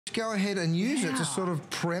Go ahead and use it to sort of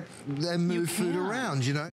prep and move food around,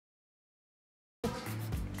 you know.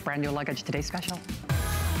 Brand new luggage today special.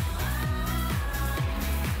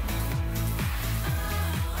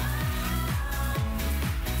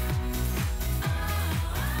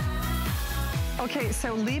 Okay,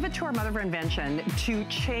 so leave it to our mother of invention to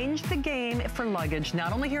change the game for luggage,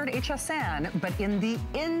 not only here at HSN, but in the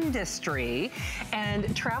industry. And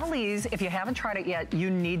Travelese, if you haven't tried it yet, you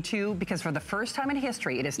need to, because for the first time in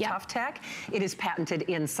history, it is tough tech. It is patented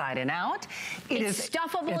inside and out. It's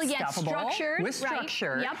stuffable, yet structured. With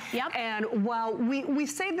structure. Yep. And while we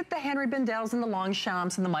say that the Henry Bendells and the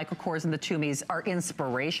Longchamps and the Michael Kors and the Tumis are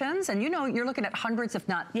inspirations, and you know, you're looking at hundreds, if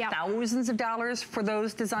not thousands of dollars for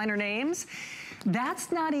those designer names.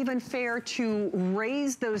 That's not even fair to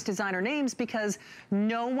raise those designer names because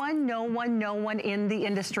no one in the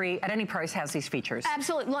industry at any price has these features.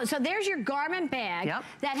 Absolutely. So there's your garment bag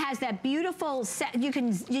that has that beautiful set. You can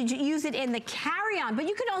use it in the carry-on, but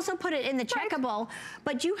you can also put it in the checkable.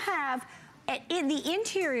 But you have, in the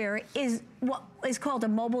interior is what is called a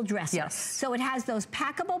mobile dresser. Yes. So it has those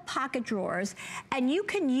packable pocket drawers, and you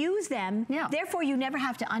can use them. Therefore, you never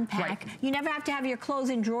have to unpack. You never have to have your clothes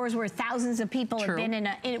in drawers where thousands of people have been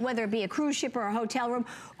in whether it be a cruise ship or a hotel room.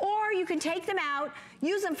 Or you can take them out,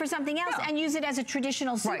 use them for something else, and use it as a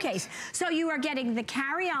traditional suitcase. So you are getting the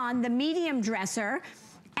carry-on, the medium dresser,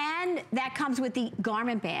 and that comes with the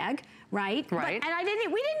garment bag. Right. And we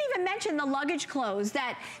didn't even mention the luggage clothes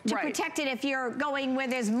that to protect it if you're going where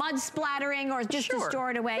there's mud splattering or just to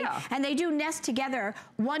store it away. And they do nest together.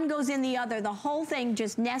 One goes in the other. The whole thing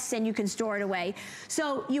just nests and you can store it away.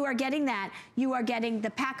 So you are getting that. You are getting the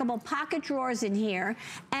packable pocket drawers in here.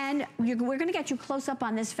 And we're going to get you close up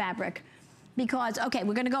on this fabric. Because,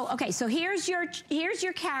 we're gonna go, so here's your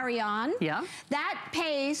carry-on. That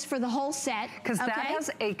pays for the whole set. Because that has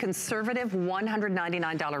a conservative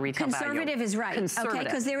 $199 retail value. Conservative is right. Conservative.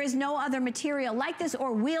 Because there is no other material like this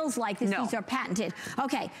or wheels like this. These are patented.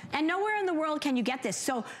 And nowhere in the world can you get this.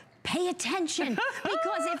 So pay attention,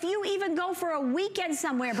 because if you even go for a weekend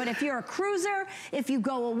somewhere, but if you're a cruiser, if you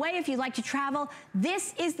go away, if you like to travel,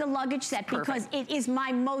 this is the luggage set because it is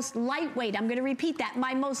my most lightweight. I'm gonna repeat that,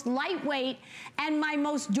 my most lightweight and my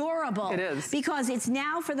most durable. It is. Because it's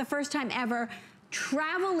now, for the first time ever,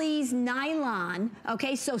 Travelese nylon,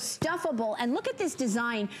 so stuffable. And look at this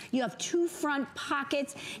design. You have two front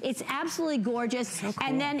pockets. It's absolutely gorgeous. So cool.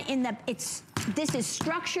 And then this is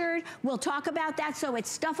structured. We'll talk about that. So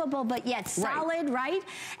it's stuffable, but yet solid, right?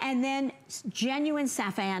 And then genuine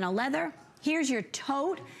Saffiano leather. Here's your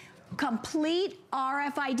tote. Complete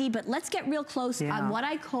RFID, but let's get real close on what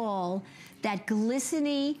I call that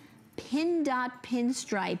glistening pin dot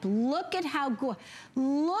pinstripe. Look at how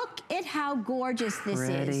gorgeous this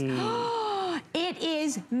is. It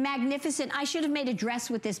is magnificent. I should have made a dress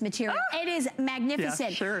with this material. It is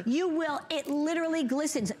magnificent. You will, it literally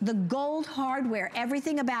glistens. The gold hardware,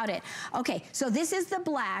 everything about it. So this is the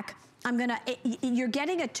black. You're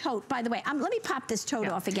getting a tote, by the way. Let me pop this tote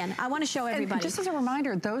off again. I want to show everybody. And just as a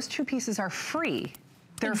reminder, those two pieces are free.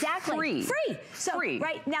 They're free. So,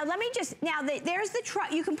 right, now let me just, there's the,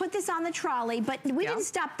 you can put this on the trolley, but we didn't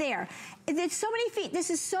stop there. There's so many feet,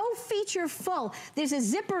 this is so feature full. There's a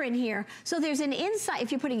zipper in here, so there's an inside,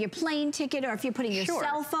 if you're putting your plane ticket or if you're putting your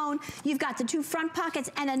cell phone, you've got the two front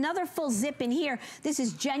pockets and another full zip in here. This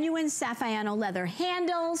is genuine Saffiano leather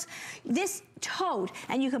handles. This tote,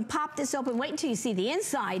 and you can pop this open, wait until you see the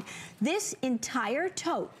inside. This entire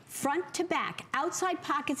tote, front to back, outside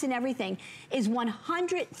pockets and everything, is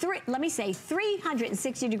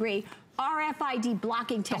 360-degree RFID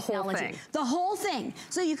blocking technology. The whole thing.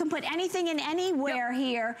 So you can put anything in anywhere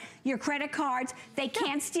here, your credit cards, they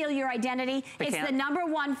can't steal your identity. It's the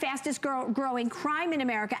 #1 fastest growing crime in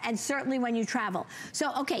America, and certainly when you travel.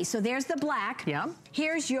 So, so there's the black.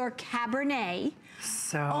 Here's your Cabernet.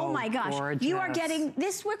 Oh my gosh, gorgeous. You are getting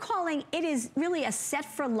this, we're calling, it is really a set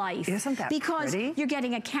for life. Isn't that because pretty? You're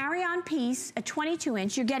getting a carry-on piece, a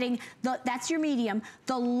 22-inch, you're getting, that's your medium.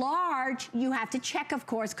 The large, you have to check, of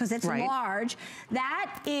course, because it's large.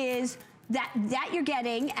 That is, that you're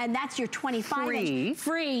getting, and that's your 25-inch.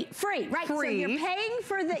 Free, right? So you're paying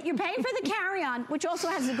for the carry-on, which also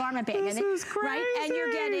has the garment bag in it. This is crazy. Right? And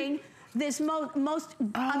you're getting this most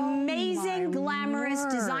amazing, glamorous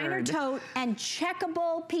designer tote and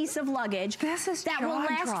checkable piece of luggage that will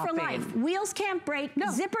last for life. Wheels can't break,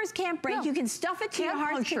 zippers can't break. You can stuff it to your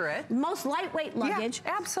heart. Most lightweight luggage.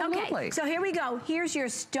 Absolutely. So here we go. Here's your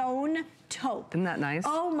stone tote. Isn't that nice?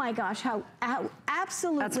 Oh my gosh, how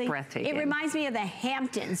absolutely. That's breathtaking. It reminds me of the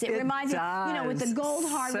Hamptons. It reminds me, with the gold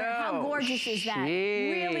hardware. How gorgeous is that?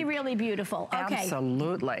 Really, really beautiful.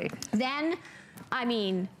 Absolutely. Then, I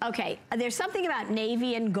mean, okay, there's something about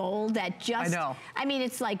navy and gold that just, I know. I mean,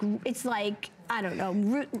 it's like, I don't know,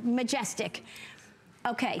 majestic.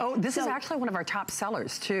 Okay. Oh, this is actually one of our top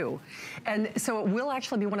sellers too. And so it will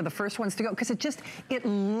actually be one of the first ones to go because it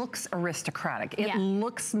looks aristocratic. It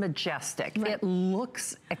looks majestic. Right. It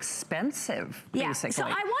looks expensive, basically. So I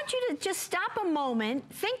want you to just stop a moment,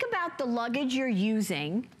 think about the luggage you're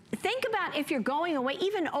using. Think about if you're going away,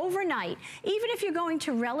 even overnight, even if you're going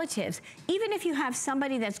to relatives, even if you have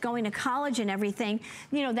somebody that's going to college and everything,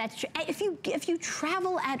 you know, that's, if you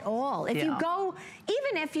travel at all, if you go,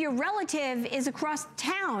 even if your relative is across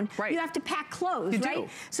town, you have to pack clothes, right?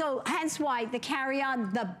 So hence why the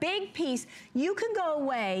carry-on, the big piece, you can go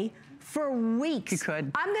away for weeks. You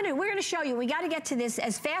could. We're gonna show you. We got to get to this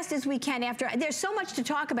as fast as we can after. There's so much to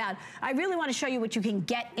talk about. I really want to show you what you can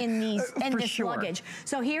get in these this luggage.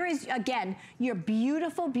 So here is again your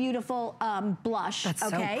beautiful, beautiful blush. That's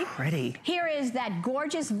so pretty. Here is that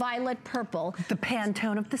gorgeous violet purple. The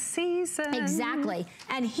Pantone of the season. Exactly.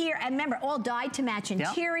 And here, and remember, all dyed to match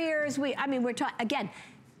interiors. I mean, we're talking again.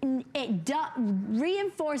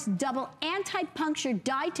 Reinforced double anti-puncture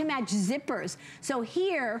dyed to match zippers. So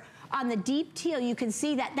here on the deep teal, you can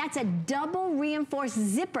see that that's a double reinforced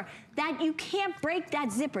zipper. That you can't break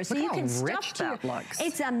that zipper. So Look you how can rich that looks.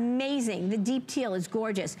 It's amazing. The deep teal is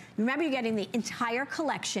gorgeous. Remember, you're getting the entire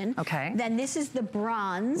collection. Okay. Then this is the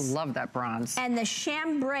bronze. Love that bronze. And the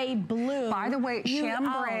chambray blue. By the way,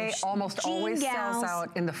 chambray almost always sells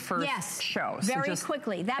out in the first show. So very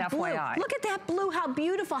quickly. That FYI. blue. Look at that blue. How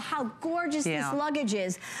beautiful. How gorgeous this luggage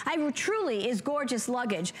is. Truly is gorgeous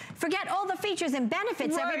luggage. Forget all the features and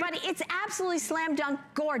benefits, everybody. It's absolutely slam dunk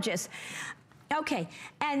gorgeous. Okay,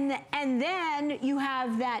 and then you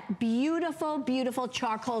have that beautiful, beautiful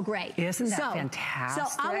charcoal gray. Isn't that fantastic? So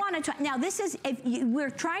I want to try, now this is, we're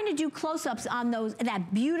trying to do close-ups on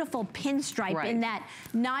that beautiful pinstripe in that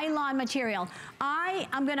nylon material.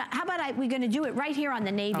 I'm gonna, how about we're gonna do it right here on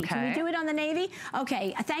the navy. Okay. Can we do it on the navy?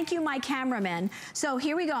 Okay, thank you, my cameraman. So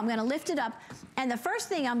here we go, I'm gonna lift it up. And the first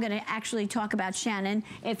thing I'm gonna actually talk about, Shannon,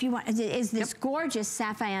 if you want, is this gorgeous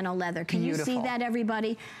Saffiano leather. Can you see that,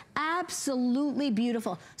 everybody? Absolutely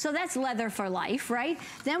beautiful. So that's leather for life, right?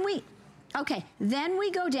 Then we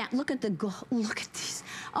go down. Look at these.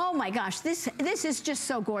 Oh my gosh, this is just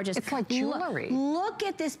so gorgeous. It's like jewelry. Look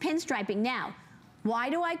at this pinstriping. Now,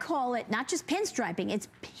 why do I call it not just pinstriping? It's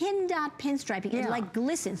pin dot pinstriping. It like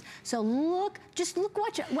glistens. So just look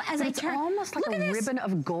as I turn. It's almost like a ribbon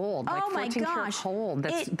of gold, like 14 karat gold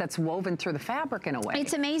that's woven through the fabric in a way.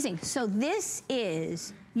 It's amazing. So this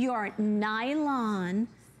is your nylon,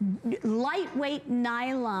 lightweight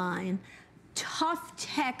nylon, tough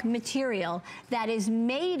tech material that is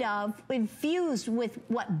made of, infused with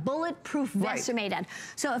what bulletproof vests are made of.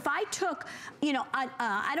 So if I took, you know,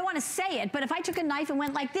 I don't want to say it, but if I took a knife and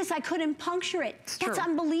went like this, I couldn't puncture it. That's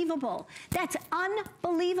unbelievable. That's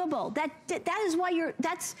unbelievable. That is why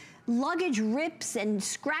that's luggage rips and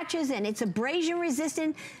scratches, and it's abrasion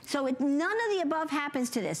resistant. So none of the above happens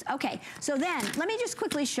to this. Okay, so then let me just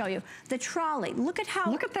quickly show you the trolley. Look at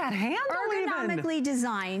that handle, ergonomically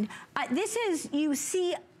designed. This is, you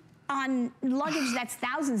see on luggage that's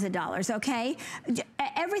thousands of dollars, okay?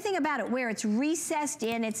 Everything about it, where it's recessed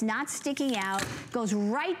in, it's not sticking out, goes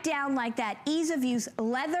right down like that, ease of use,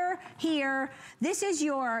 leather here. This is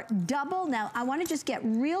your double. Now, I wanna just get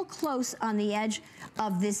real close on the edge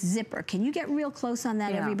of this zipper. Can you get real close on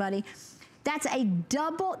that, everybody? That's a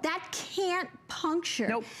double, that can't puncture.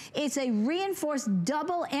 Nope. It's a reinforced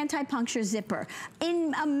double anti-puncture zipper.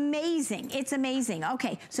 Amazing, it's amazing.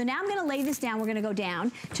 Okay, so now I'm gonna lay this down. We're gonna go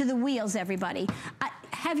down to the wheels, everybody.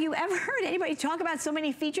 Have you ever heard anybody talk about so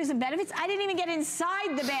many features and benefits? I didn't even get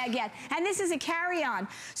inside the bag yet. And this is a carry-on.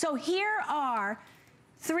 So here are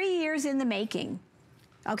 3 years in the making.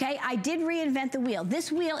 Okay, I did reinvent the wheel.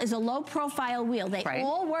 This wheel is a low-profile wheel. They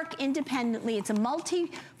all work independently. It's a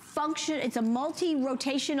multi-function, it's a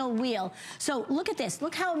multi-rotational wheel. So look at this.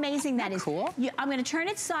 Look how amazing that is. Cool. I'm going to turn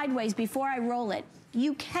it sideways before I roll it.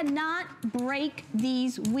 You cannot break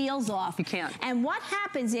these wheels off. You can't. And what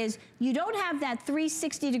happens is you don't have that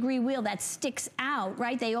 360-degree wheel that sticks out,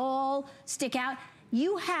 right? They all stick out.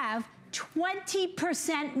 You have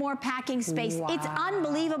 20% more packing space. Wow. It's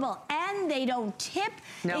unbelievable. And they don't tip.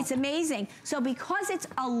 No. It's amazing. So because it's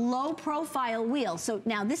a low profile wheel, so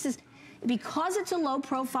now this is, because it's a low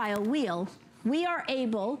profile wheel, we are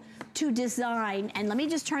able to design, and let me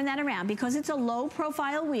just turn that around because it's a low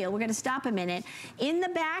profile wheel. We're gonna stop a minute. In the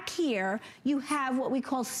back here, you have what we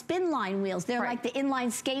call spin line wheels. They're like the inline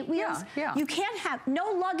skate wheels. You can't have,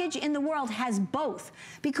 no luggage in the world has both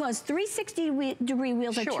because 360-degree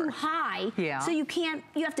wheels are too high. So you can't,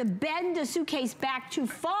 you have to bend a suitcase back too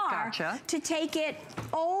far to take it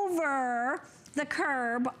over the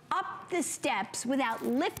curb, up the steps without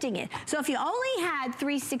lifting it. So if you only had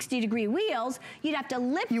 360-degree wheels, you'd have to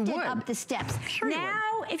lift it up the steps.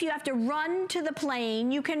 Now, if you have to run to the plane,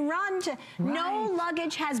 you can run to, no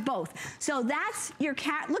luggage has both. So that's your,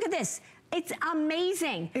 look at this. It's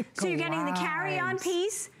amazing. So you're getting the carry-on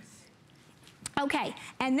piece. Okay,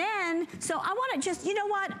 and then, so I wanna just, you know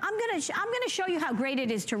what? I'm gonna show you how great it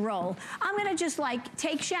is to roll. I'm gonna just like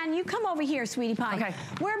take, Shannon, you come over here, sweetie pie. Okay.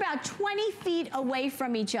 We're about 20 feet away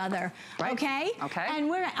from each other, okay? Okay. And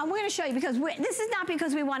we're gonna show you because this is not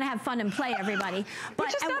because we wanna have fun and play, everybody. But,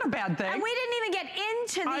 which is not a bad thing. And we didn't even get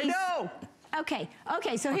into these. I know. Okay,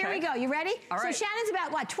 so here we go. You ready? All right. So Shannon's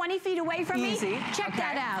about, what, 20 feet away from me? Check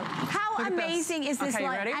that out. How amazing is this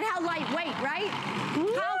light? And how lightweight, right? How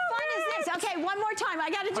fun is this? Okay, one more time. I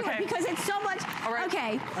got to do it because it's so much. All right.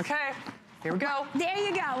 Okay, here we go. There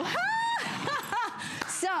you go.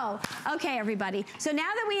 So, okay, everybody. So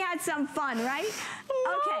now that we had some fun, right?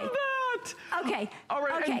 Love that. Okay. All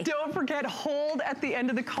right, and don't forget, hold at the end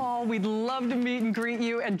of the call. We'd love to meet and greet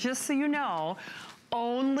you. And just so you know,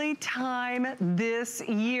 only time this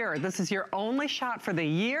year. This is your only shot for the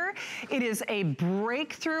year. It is a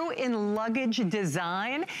breakthrough in luggage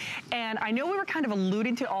design. And I know we were kind of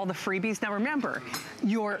alluding to all the freebies. Now remember,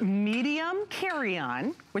 your medium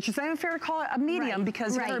carry-on, which is not even fair to call it a medium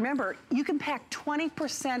because you gotta remember, you can pack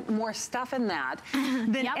 20% more stuff in that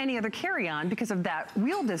than any other carry-on because of that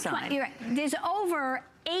wheel design. You're right. There's over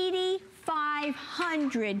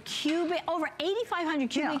 8,500 cubic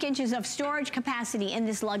inches of storage capacity in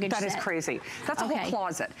this luggage set. That is crazy. That's a whole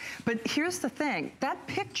closet. But here's the thing, that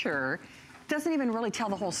picture doesn't even really tell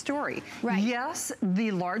the whole story. Yes,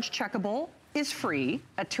 the large checkable is free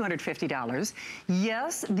at $250.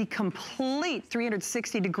 Yes, the complete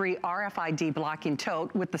 360-degree RFID blocking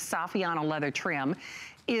tote with the Saffiano leather trim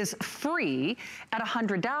is free at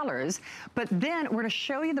 $100, but then we're gonna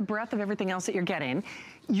show you the breadth of everything else that you're getting.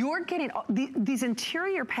 You're getting these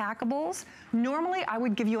interior packables. Normally, I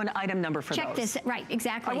would give you an item number for those. Check this, right,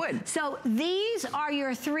 exactly. I would. So these are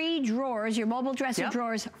your 3 drawers, your mobile dresser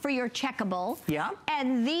drawers for your checkable.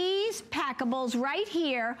 And these packables right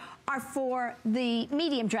here are for the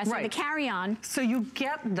medium dresser, the carry-on. So you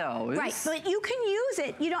get those. Right, but you can use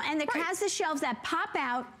it, you know, and it has the shelves that pop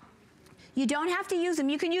out. You don't have to use them.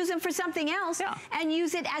 You can use them for something else and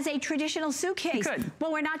use it as a traditional suitcase. You could.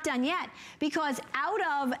 But we're not done yet because out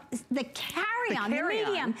of the carry-on, the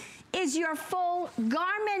medium, is your full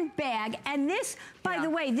garment bag. And this, by the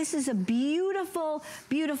way, this is a beautiful,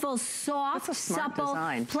 beautiful, soft, supple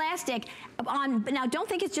plastic. Now, don't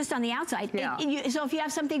think it's just on the outside. So if you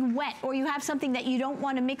have something wet or you have something that you don't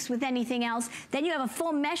want to mix with anything else, then you have a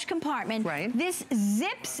full mesh compartment. This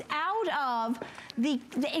zips out of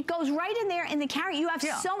it goes right in there in the carry. You have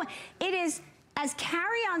so much. It is, as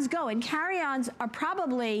carry-ons go, and carry-ons are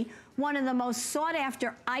probably one of the most sought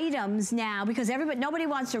after items now because nobody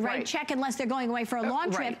wants to write check unless they're going away for a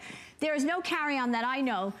long trip. There is no carry-on that I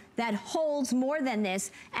know that holds more than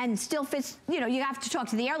this and still fits, you know, you have to talk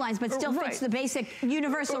to the airlines, but still fits the basic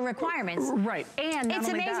universal requirements. And it's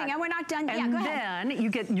amazing, and we're not done yet. Go ahead. And then you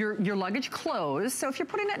get your luggage closed. So if you're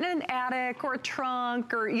putting it in an attic or a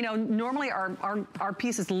trunk or, you know, normally our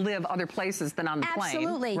pieces live other places than on the plane.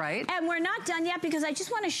 Absolutely. Right? And we're not done yet because I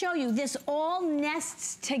just want to show you this all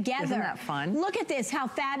nests together. Isn't that fun? Look at this, how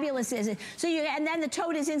fabulous is it? So and then the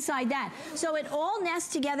tote is inside that. So it all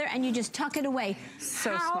nests together and you just tuck it away.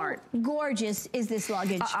 So smart. How gorgeous is this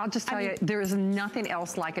luggage? I'll just tell you, there is nothing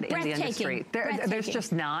else like it in the industry. There's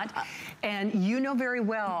just not. And you know very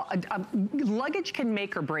well, luggage can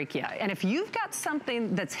make or break you. And if you've got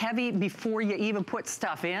something that's heavy before you even put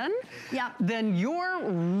stuff in, then you're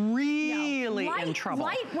really in trouble.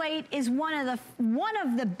 Lightweight is one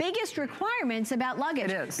of the biggest requirements about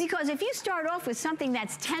luggage. It is. Because if you start off with something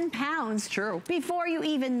that's 10 pounds before you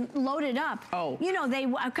even load it up, you know,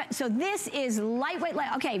 so this is lightweight.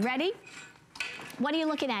 Okay, ready? What are you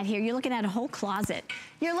looking at here? You're looking at a whole closet.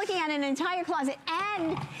 You're looking at an entire closet.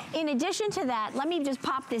 And in addition to that, let me just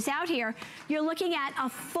pop this out here. You're looking at a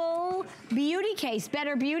full beauty case,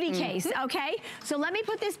 better beauty case, okay? So let me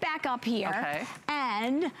put this back up here.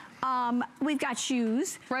 And we've got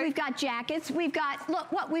shoes, we've got jackets, we've got,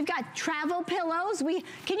 look, we've got travel pillows.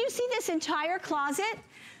 Can you see this entire closet?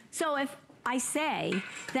 So I say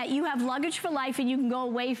that you have luggage for life and you can go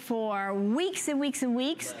away for weeks and weeks and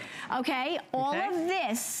weeks, okay? All of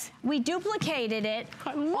this, we duplicated it.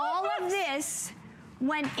 All of this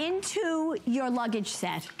went into your luggage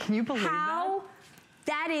set. Can you believe that?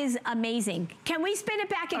 That is amazing. Can we spin it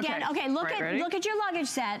back again? Okay, look at your luggage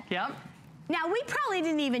set. Yep. Now, we probably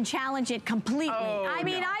didn't even challenge it completely. Oh, I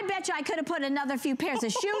mean, I bet you I could have put another few pairs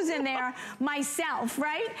of shoes in there myself,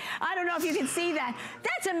 right? I don't know if you can see that.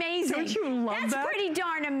 That's amazing. Don't you love that? That's pretty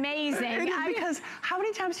darn amazing. Because how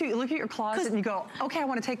many times do you look at your closet and you go, okay, I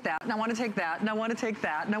want to take that, and I want to take that, and I want to take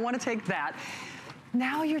that, and I want to take that.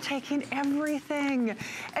 Now you're taking everything.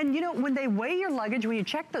 And you know, when they weigh your luggage, when you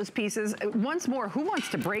check those pieces, once more, who wants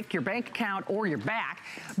to break your bank account or your back?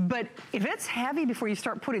 But if it's heavy before you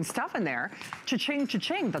start putting stuff in there, cha-ching,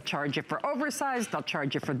 cha-ching, they'll charge you for oversized, they'll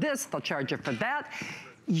charge you for this, they'll charge you for that.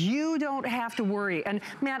 You don't have to worry. And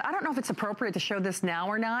man, I don't know if it's appropriate to show this now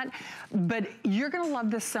or not, but you're gonna love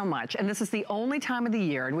this so much. And this is the only time of the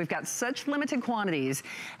year, and we've got such limited quantities.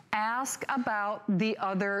 Ask about the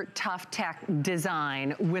other Tough Tech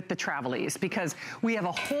design with the Travelese, because we have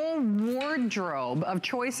a whole wardrobe of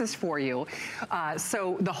choices for you.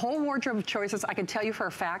 So the whole wardrobe of choices, I can tell you for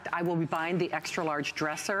a fact, I will be buying the extra large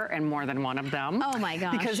dresser and more than one of them. Oh my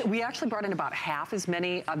gosh. Because we actually brought in about half as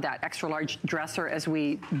many of that extra large dresser as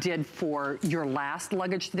we did for your last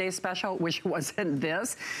Luggage Today special, which wasn't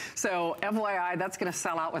this. So FYI, that's gonna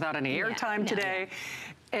sell out without any airtime today.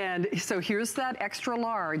 And so here's that extra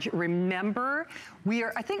large. Remember, we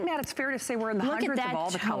are, I think, Matt, it's fair to say we're in the hundreds of all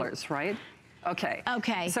the colors, right? Okay.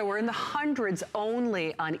 Okay. So we're in the hundreds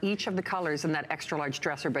only on each of the colors in that extra large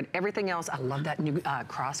dresser, but everything else, I love that new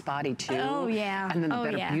crossbody too. Oh yeah. And then the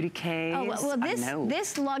better beauty case. Oh, well,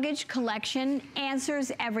 this luggage collection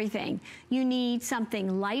answers everything. You need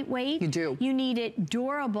something lightweight. You do. You need it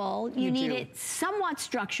durable. You need it somewhat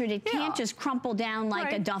structured. It can't just crumple down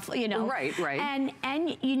like a duffel, you know. Right, right.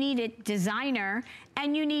 And you need it designer.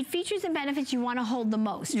 And you need features and benefits you want to hold the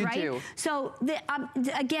most, right? You do. So,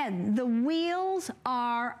 again, the wheels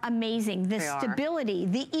are amazing. The stability,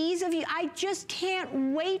 the ease of use. I just can't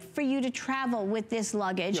wait for you to travel with this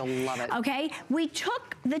luggage. You'll love it. Okay? We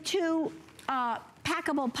took the two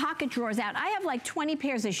packable pocket drawers out. I have like 20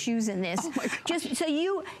 pairs of shoes in this. Oh my gosh. Just so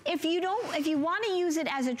if you want to use it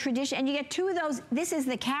as a tradition, and you get two of those, this is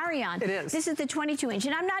the carry-on. It is. This is the 22-inch,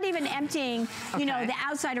 and I'm not even emptying, you know, the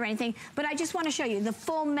outside or anything, but I just want to show you the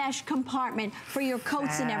full mesh compartment for your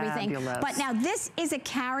coats and everything. But now this is a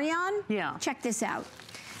carry-on. Yeah. Check this out.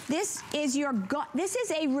 This is this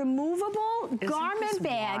is a removable garment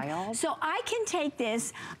bag. Wild? So I can take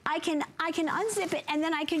this, I can unzip it, and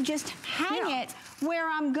then I can just hang it where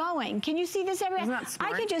I'm going. Can you see this everywhere? Isn't that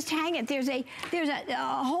smart? I can just hang it. There's a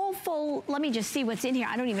whole full, let me just see what's in here.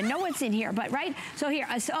 I don't even know what's in here, but right? So here,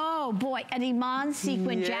 oh boy, an Iman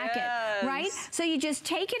sequin jacket, right? So you just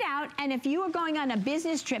take it out, and if you are going on a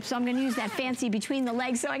business trip, so I'm gonna use that fancy between the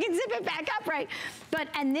legs so I can zip it back up, right?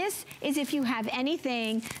 And this is if you have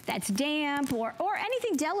anything that's damp or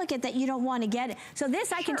anything delicate that you don't want to get. So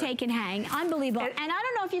this I can take and hang. Unbelievable. And I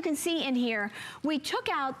don't know if you can see in here, we took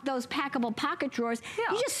out those packable pocket drawers.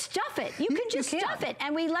 You just stuff it. You can just stuff it.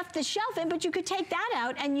 And we left the shelf in, but you could take that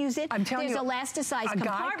out and use it. I'm telling you, there's elasticized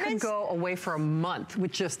compartments. A guy could go away for a month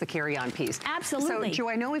with just the carry-on piece. Absolutely. So,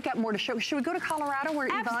 Joy, I know we've got more to show. Should we go to Colorado where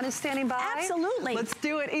Yvonne is standing by? Absolutely. Let's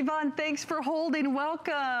do it. Yvonne, thanks for holding.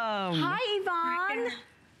 Welcome. Hi, Yvonne.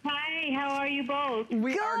 Hi, how are you both?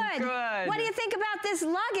 We are good. What do you think about this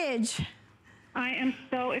luggage? I am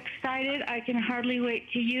so excited. I can hardly wait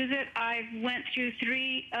to use it. I've went through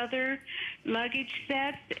 3 other luggage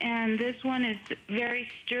sets, and this one is very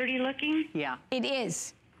sturdy looking. Yeah. It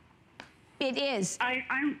is. It is.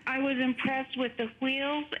 I was impressed with the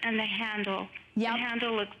wheels and the handle. Yep. The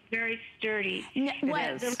handle looks very sturdy. The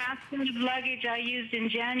last set of luggage I used in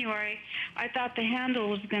January, I thought the handle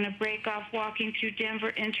was going to break off walking through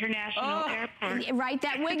Denver International Airport. Right,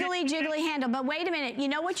 that wiggly jiggly handle. But wait a minute, you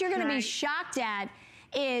know what you're going to be shocked at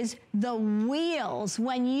is the wheels.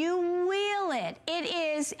 When you wheel it,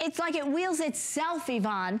 it's like it wheels itself,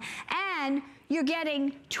 Yvonne. And you're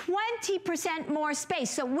getting 20% more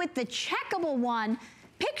space. So with the checkable one,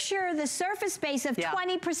 picture the surface space of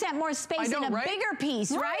 20% more space in a bigger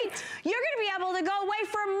piece, right? You're going to be able to go away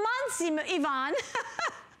for months, Yvonne.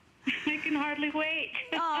 I can hardly wait.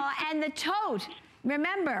 Oh, and the tote.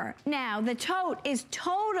 Remember, now, the tote is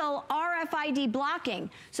total RFID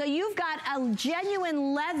blocking. So you've got a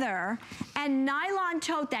genuine leather and nylon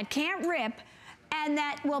tote that can't rip, and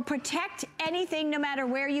that will protect anything no matter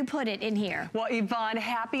where you put it in here. Well, Yvonne,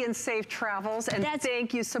 happy and safe travels, and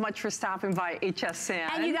thank you so much for stopping by HSN.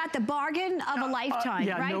 And you got the bargain of a lifetime,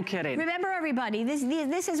 yeah, right? No kidding. Remember, everybody,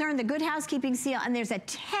 this has earned the Good Housekeeping seal, and there's a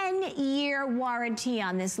 10-year warranty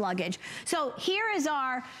on this luggage. So here is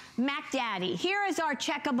our Mac Daddy. Here is our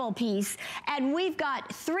checkable piece, and we've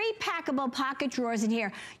got 3 packable pocket drawers in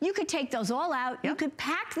here. You could take those all out. Yep. You could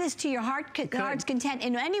pack this to your heart's content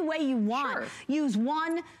in any way you want. Sure. Use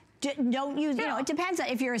one. Don't use, you know, it depends on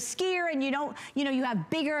if you're a skier and you don't, you know, you have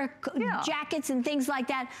bigger jackets and things like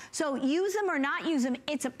that. So use them or not use them.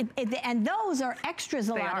 And those are extras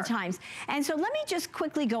a lot of times. And so let me just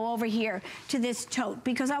quickly go over here to this tote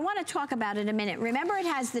because I want to talk about it a minute. Remember, it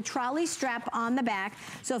has the trolley strap on the back.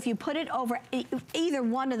 So if you put it over either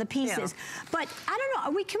one of the pieces, but I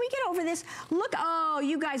don't know, can we get over this? Look, oh,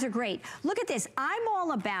 you guys are great. Look at this. I'm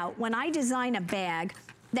all about when I design a bag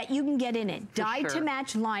that you can get in it. Dyed to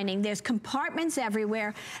match lining. There's compartments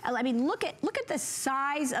everywhere. I mean, look at the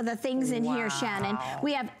size of the things in here, Shannon.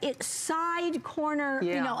 We have side corner,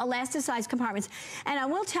 you know, elasticized compartments. And I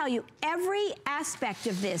will tell you, every aspect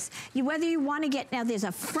of this, whether you want to get, now there's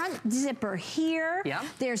a front zipper here.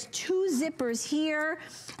 There's 2 zippers here.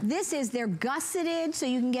 They're gusseted, so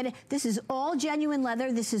you can get it. This is all genuine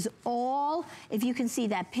leather. This is all, if you can see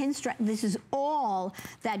that pinstripe, this is all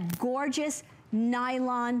that gorgeous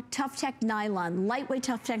nylon, tough tech nylon, lightweight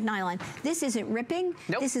tough tech nylon. This isn't ripping.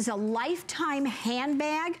 Nope. This is a lifetime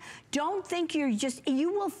handbag. Don't think you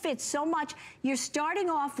will fit so much. You're starting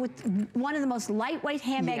off with one of the most lightweight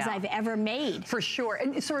handbags I've ever made. For sure.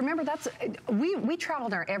 And so remember, we travel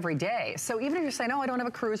there every day. So even if you're saying, oh, I don't have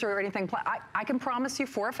a cruiser or anything, I can promise you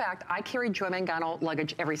for a fact, I carry Joy Mangano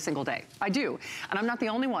luggage every single day. I do. And I'm not the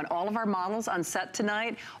only one. All of our models on set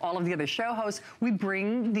tonight, all of the other show hosts, we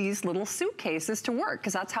bring these little suitcases to work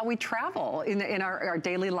because that's how we travel in our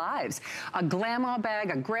daily lives. A grandma bag,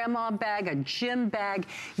 a gym bag.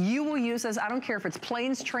 You will use this, I don't care if it's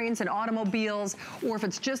planes, trains, and automobiles, or if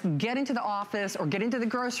it's just getting to the office or getting to the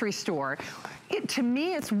grocery store. To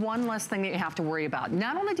me, it's one less thing that you have to worry about.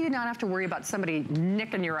 Not only do you not have to worry about somebody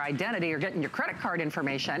nicking your identity or getting your credit card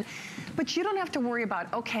information, but you don't have to worry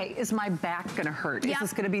about, okay, is my back gonna hurt? Is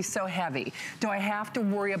this gonna be so heavy? Do I have to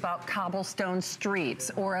worry about cobblestone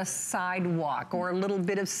streets or a sidewalk or a little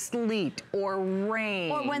bit of sleet or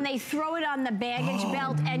rain? Or when they throw it on the baggage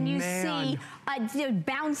belt and you see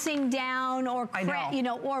bouncing down or you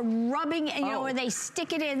know, or rubbing, you know, or they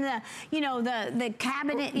stick it in the, you know, the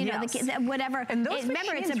cabinet, you know, whatever. And those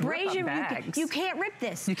remember, it's abrasion. You can't rip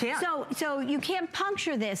this. You can't. So you can't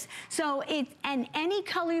puncture this. So and any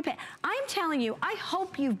color you pick. I'm telling you, I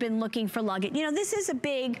hope you've been looking for luggage. You know, this is a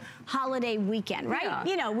big holiday weekend, right? Yeah.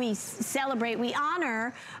 You know, we celebrate, we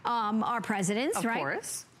honor our presidents, right? Of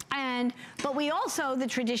course. But we also, the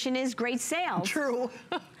tradition is great sales. True.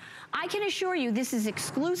 I can assure you this is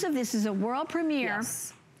exclusive. This is a world premiere.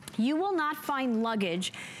 Yes. You will not find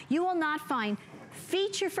luggage. You will not find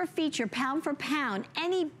feature for feature, pound for pound,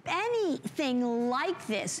 anything like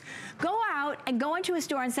this. Go out and go into a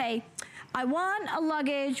store and say, I want a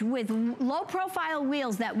luggage with low profile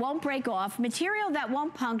wheels that won't break off, material that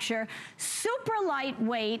won't puncture, super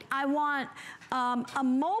lightweight. I want a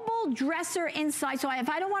mobile dresser inside, so if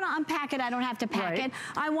I don't want to unpack it, I don't have to pack it.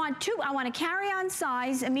 I want a carry-on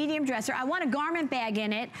size, a medium dresser. I want a garment bag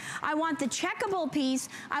in it. I want the checkable piece.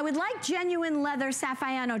 I would like genuine leather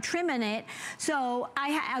Saffiano trim in it, so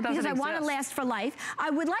because I want to last for life. I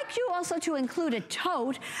would like you also to include a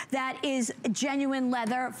tote that is genuine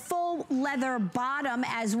leather, full leather bottom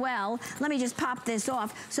as well. Let me just pop this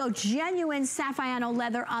off. So genuine Saffiano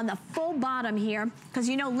leather on the full bottom here, because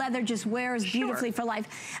you know leather just wears beautifully for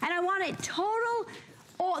life. And I want it total,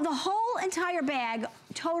 the whole entire bag,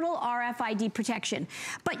 total RFID protection.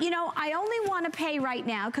 But you know, I only want to pay right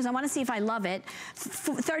now, because I want to see if I love it,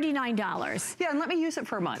 $39. Yeah, and let me use it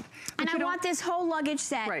for a month. And I want this whole luggage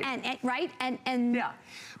set, and yeah.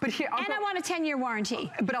 But here, I want a 10-year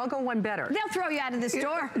warranty. But I'll go one better. They'll throw you out of the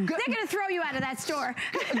store. They're going to throw you out of that store.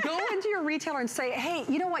 Go into your retailer and say,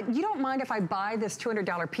 hey, you know what? You don't mind if I buy this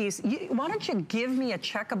 $200 piece? Why don't you give me a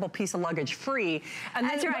checkable piece of luggage free? And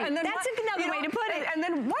that's right. And then that's another way to put it. And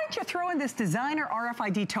then why don't you throw in this designer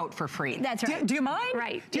RFID tote for free? That's right. Do you mind?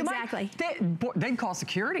 Right. Do you exactly. Mind? They'd call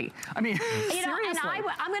security. I mean, you know, and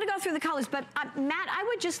I'm going to go through the colors, but Matt, I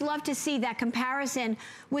would just love to see that comparison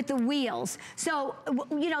with the wheels. So,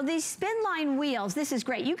 you know, these spin line wheels, this is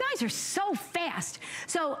great. You guys are so fast.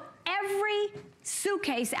 So every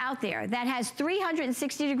suitcase out there that has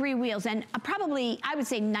 360-degree wheels, and probably, I would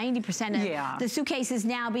say 90% of the suitcases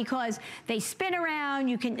now, because they spin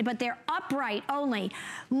around, but they're upright only.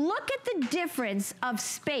 Look at the difference of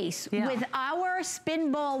space with our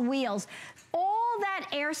spin ball wheels. All that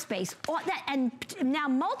airspace, and now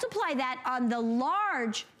multiply that on the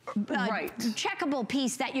large checkable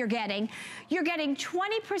piece that you're getting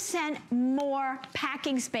 20% more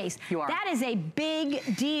packing space. That is a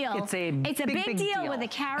big deal. It's a big deal with a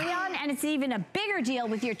carry-on, and it's even a bigger deal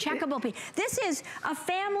with your checkable piece. This is a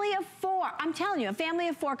family of 4. I'm telling you, a family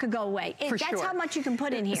of 4 could go away. That's how much you can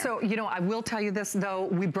put in here. So, you know, I will tell you this, though.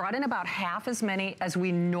 We brought in about half as many as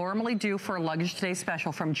we normally do for a Luggage Today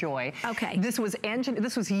special from Joy. Okay. This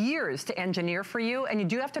was years to engineer for you, and you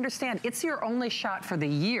do have to understand, it's your only shot for the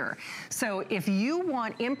year. So if you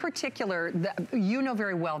want, in particular, you know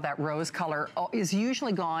very well that rose color is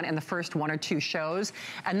usually gone in the first 1 or 2 shows,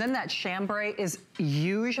 and then that chambray is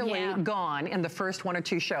usually gone in the first 1 or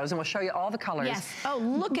 2 shows, and we'll show you all the colors. Yes. Oh,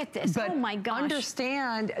 look at this. But oh my gosh.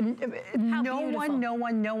 Understand,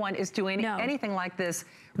 no one is doing anything like this,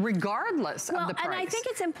 regardless of the price. And I think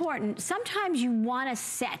it's important. Sometimes you want to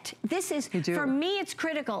set. This is, for me, it's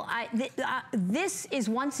critical. This is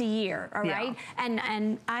once a year, all right?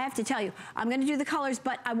 And I have to tell you, I'm going to do the colors,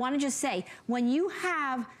 but I want to just say, when you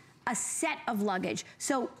have a set of luggage.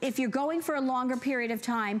 So if you're going for a longer period of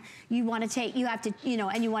time, you want to take, you have to, you know,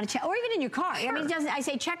 and you want to check, or even in your car. Sure. I mean, it doesn't, I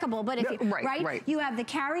say checkable, but if you, you have the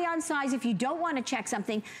carry-on size if you don't want to check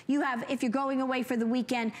something. You have, if you're going away for the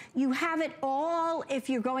weekend, you have it all if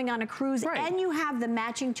you're going on a cruise, and you have the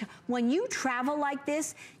matching. When you travel like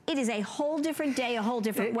this, it is a whole different day, a whole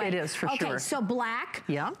different way. It is, for sure. Okay, so black.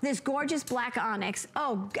 Yeah. This gorgeous black onyx.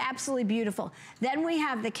 Oh, absolutely beautiful. Then we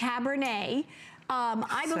have the Cabernet.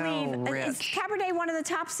 I believe is Cabernet one of the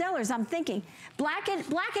top sellers. I'm thinking black and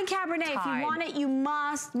Cabernet. If you want it, you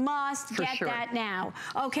must get that now.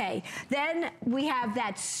 Okay. Then we have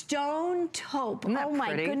that stone taupe. Isn't that oh my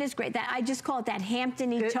pretty? Goodness, great! That I just call it that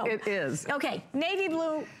Hampton-y taupe. It is. Okay. Navy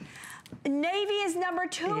blue. Navy is number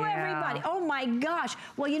 2, everybody. Oh my gosh.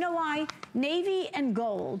 Well, you know why? Navy and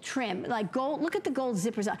gold trim, like gold. Look at the gold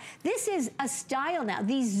zippers. This is a style now.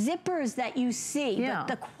 These zippers that you see,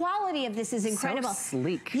 the quality of this is incredible. So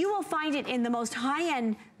sleek. You will find it in the most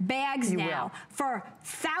high-end bags now for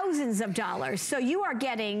thousands of dollars. So you are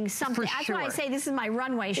getting something. That's why I say this is my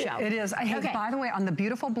runway show. It is. Hey, by the way, on the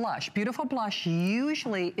Beautiful Blush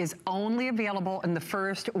usually is only available in the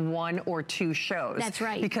first 1 or 2 shows. That's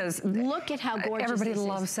right. Because look at how gorgeous everybody this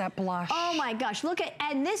loves is. that blush. Oh my gosh, look at,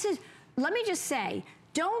 and this is, let me just say,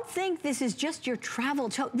 don't think this is just your travel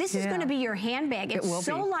tote. This is going to be your handbag. It's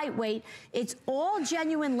so lightweight. It's all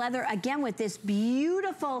genuine leather, again, with this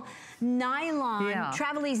beautiful nylon,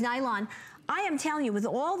 Travelese nylon. I am telling you, with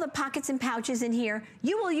all the pockets and pouches in here,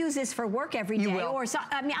 you will use this for work every day. Or so,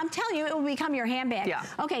 I mean, I'm telling you, it will become your handbag. Yeah.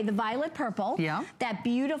 Okay, the violet purple. Yeah. That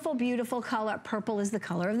beautiful, beautiful color. Purple is the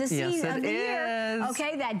color of the season, of the year.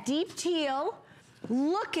 Okay, that deep teal.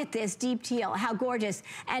 Look at this deep teal, how gorgeous.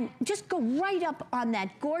 And just go right up on that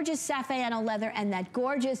gorgeous Saffiano leather and that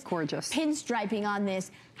gorgeous pinstriping on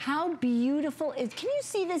this. How beautiful is, can you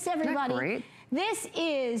see this, everybody? Great. This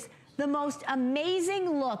is the most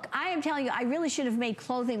amazing look. I am telling you, I really should have made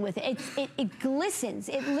clothing with it. It glistens.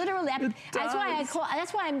 It literally, that's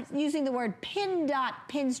why I'm using the word pin dot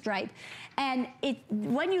pinstripe. And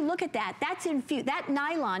when you look at that, that's infused. That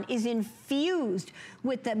nylon is infused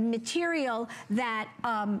with the material that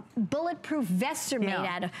bulletproof vests are made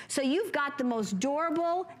out of. So you've got the most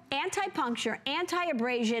durable, anti-puncture,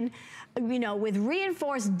 anti-abrasion, you know, with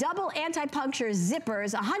reinforced double anti-puncture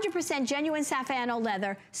zippers, 100% genuine Saffiano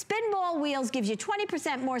leather. Spin ball wheels gives you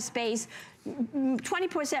 20% more space,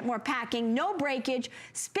 20% more packing, no breakage,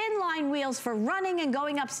 spin line wheels for running and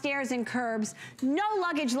going upstairs and curbs. No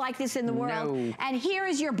luggage like this in the world. No. And here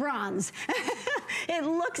is your bronze. It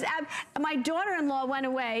looks, my daughter-in-law went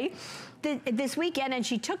away this weekend and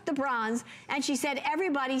she took the bronze and she said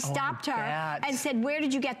everybody stopped her and said, where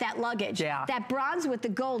did you get that luggage? Yeah. That bronze with the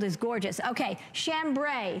gold is gorgeous. Okay,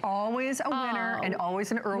 chambray. Always a winner and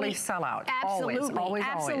always an early sellout. Absolutely, always.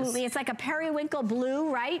 Absolutely. It's like a periwinkle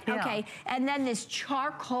blue, right? Yeah. Okay, and then this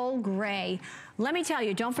charcoal gray. Let me tell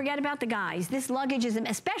you, don't forget about the guys. This luggage is,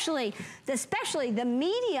 especially the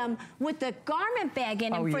medium with the garment bag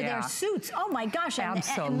in them for their suits. Oh my gosh,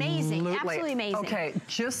 amazing, absolutely amazing. Okay,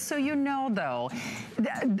 just so you know though,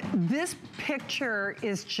 this picture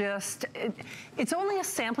is just, it's only a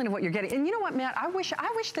sampling of what you're getting. And you know what, Matt, I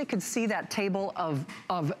wish they could see that table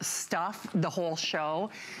of stuff, the whole show.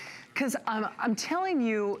 Because I'm telling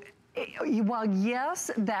you, while yes,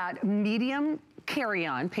 that medium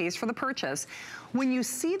carry-on pays for the purchase. When you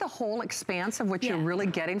see the whole expanse of what you're really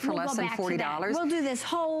getting for less than $40, we'll do this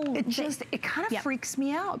whole. It kind of freaks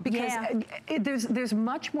me out because there's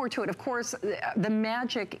much more to it. Of course, the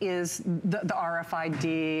magic is the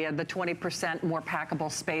RFID and the 20% more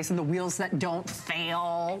packable space and the wheels that don't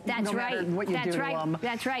fail. That's no right. matter what you do to them.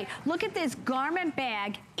 That's right. Look at this garment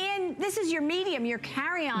bag. This is your medium, your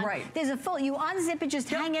carry-on. Right. There's a full. You unzip it, just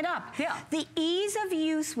hang it up. Yeah. The ease of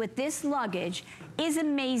use with this luggage is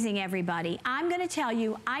amazing, everybody. I'm going to tell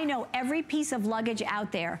you, I know every piece of luggage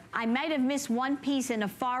out there. I might have missed one piece in a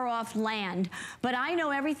far-off land, but I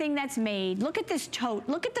know everything that's made. Look at this tote.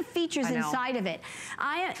 Look at the features inside of it.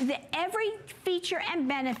 Every feature and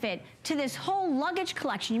benefit to this whole luggage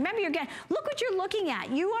collection. Remember, look what you're looking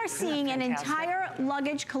at. You are seeing an entire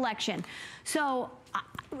luggage collection. So,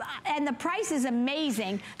 and the price is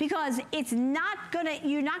amazing because it's not gonna,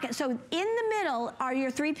 so in the middle are your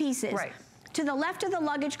three pieces. Right. To the left of the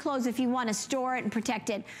luggage clothes if you want to store it and protect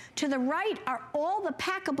it. To the right are all the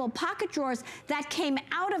packable pocket drawers that came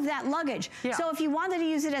out of that luggage. Yeah. So if you wanted to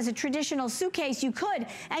use it as a traditional suitcase, you could,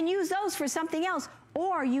 and use those for something else.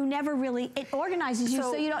 Or you never really, it organizes you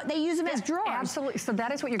so you don't, they use them as drawers. Absolutely, so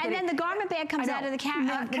that is what you're getting. And then the garment bag comes out of the Can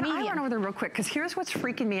I run over there real quick? Because here's what's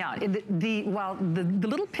freaking me out. The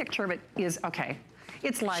little picture of it is, okay,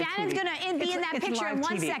 it's live Shannon's TV. Gonna be in that picture in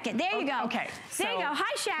 1 second. There you go. Okay. There you go.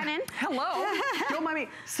 Hi, Shannon. Hello. Don't mind me.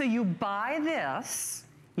 So you buy this.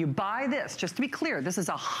 Just to be clear, this is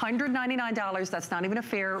 $199. That's not even a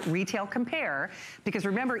fair retail compare, because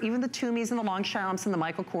remember, even the Tumis and the Longchamps and the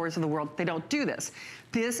Michael Kors of the world, they don't do this.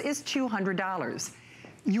 This is $200.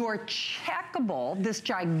 Your checkable, this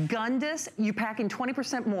gigundous, you pack in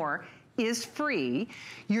 20% more, is free.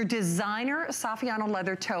 Your designer Saffiano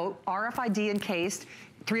leather tote, RFID encased,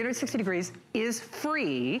 360 degrees, is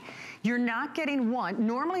free. You're not getting one.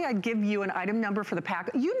 Normally I'd give you an item number for the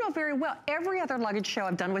pack. You know very well, every other luggage show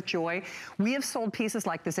I've done with Joy, we have sold pieces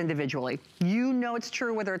like this individually. You know it's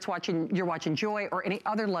true whether it's you're watching Joy or any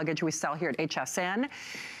other luggage we sell here at HSN.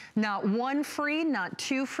 Not one free, not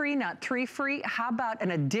two free, not three free. How about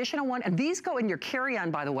an additional one? And these go in your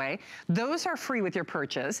carry-on, by the way. Those are free with your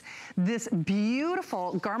purchase. This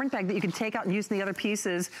beautiful garment bag that you can take out and use in the other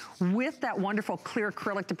pieces with that wonderful clear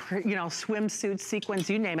acrylic, swimsuit, sequins,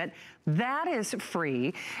 you name it. That is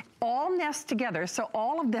free. All nest together, so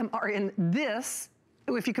all of them are in this,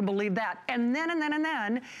 if you can believe that. And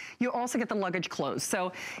then you also get the luggage clothes.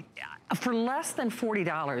 So for less than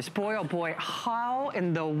 $40, boy, oh boy, how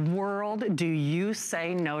in the world do you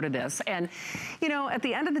say no to this? And at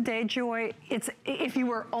the end of the day, Joy, if you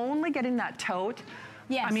were only getting that tote,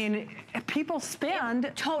 yes. I mean, people spend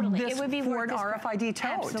this for an RFID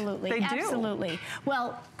tote. Absolutely. They do. Absolutely.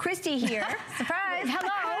 Well, Christy here. Surprise.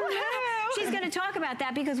 Hello. She's going to talk about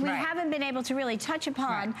that because we haven't been able to really touch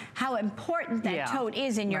upon how important that tote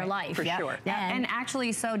is in your life. For sure. And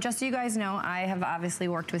actually, so just so you guys know, I have obviously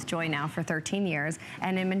worked with Joy now for 13 years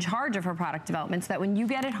and am in charge of her product development, so that when you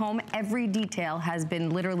get it home, every detail has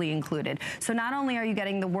been literally included. So not only are you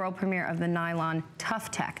getting the world premiere of the nylon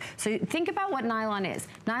Tough Tech, so think about what nylon is.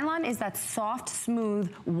 Nylon is that soft, smooth,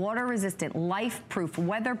 water-resistant, life-proof,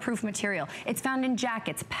 weather-proof material. It's found in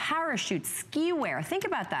jackets, parachutes, ski wear. Think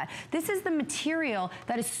about that. This is the material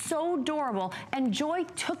that is so durable, and Joy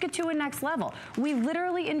took it to a next level. We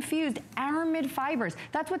literally infused aramid fibers.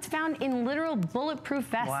 That's what's found in literal bulletproof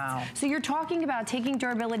vests. Wow. So you're talking about taking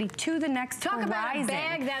durability to the next horizon. Talk about a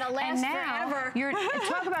bag that'll last forever.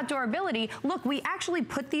 Talk about durability. Look, we actually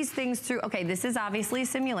put these things through, okay, this is obviously a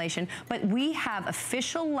simulation, but we have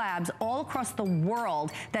official labs all across the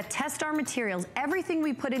world that test our materials. Everything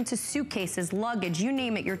we put into suitcases, luggage, you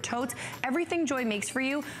name it, your totes, everything Joy makes for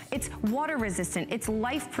you, it's water resistant, it's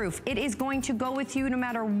life proof. It is going to go with you no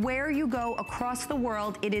matter where you go across the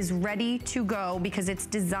world. It is ready to go because it's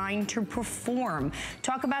designed to perform.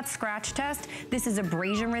 Talk about scratch test. This is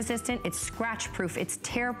abrasion resistant, it's scratch proof, it's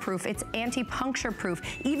tear proof, it's anti-puncture proof.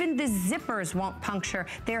 Even the zippers won't puncture.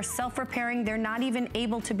 They're self-repairing. They're not even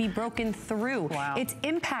able to be broken through. Wow. It's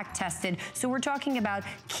impact tested. So we're talking about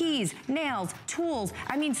keys, nails, tools,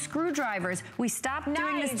 I mean screwdrivers. We stopped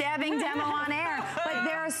doing the stabbing demo on air, but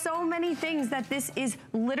there are so many things that this is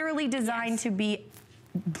literally designed to be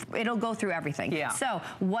it'll go through everything. Yeah. So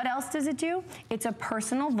what else does it do? It's a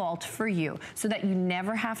personal vault for you so that you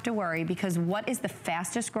never have to worry, because what is the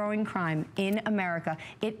fastest growing crime in America?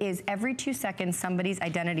 It is every 2 seconds somebody's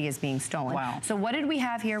identity is being stolen. Wow. So what did we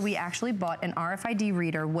have here? We actually bought an RFID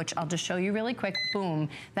reader, which I'll just show you really quick. Boom.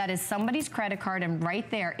 That is somebody's credit card, and right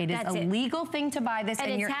there, it is a legal thing to buy this,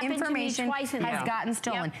 and your information has gotten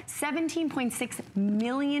stolen. 17.6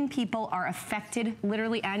 million people are affected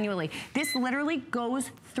literally annually. This literally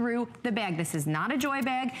goes through the bag. This is not a Joy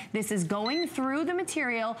bag. This is going through the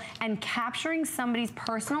material and capturing somebody's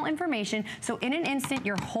personal information. So in an instant,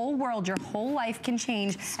 your whole world, your whole life can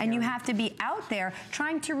change, and you have to be out there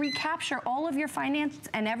trying to recapture all of your finance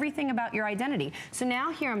and everything about your identity. So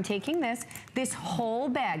now here I'm taking this whole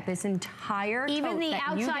bag, this entire tote, even the that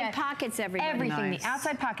outside pockets, everything. The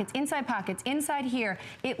outside pockets, inside here.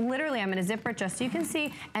 It literally, I'm gonna zipper it just so you can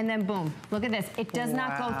see, and then boom, look at this. It does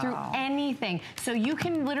not go through anything. So you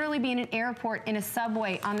can literally be in an airport, in a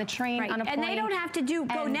subway, on the train, on a plane. And they don't have to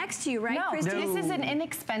go next to you, right, Christy? No, this is an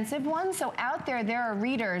inexpensive one. So out there are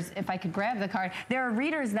readers, if I could grab the card, there are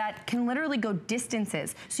readers that can literally go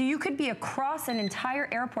distances. So you could be across an entire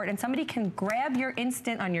airport and somebody can grab your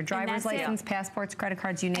instant on your driver's license, passports, credit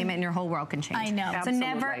cards, you name it, and your whole world can change. I know. So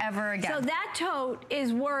never, ever again. So that tote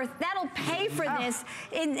is worth, that'll pay for this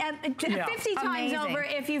in 50 times over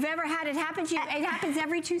if you've ever had it happen to you. It happens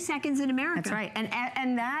every 2 seconds in America. That's right.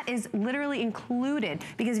 And that is literally included,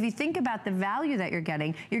 because if you think about the value that you're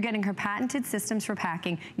getting her patented systems for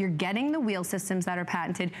packing, you're getting the wheel systems that are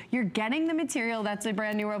patented, you're getting the material that's a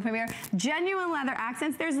brand new world premiere, genuine leather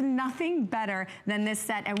accents. There's nothing better than this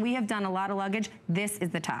set, and we have done a lot of luggage. This is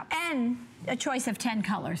the top. And a choice of 10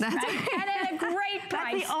 colors. That's right. And at a great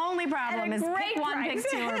price. That's the only problem is pick one, pick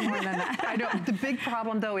two, or more than that. I know. The big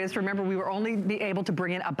problem, though, is, remember, we were only be able to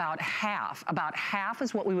bring in about half. About half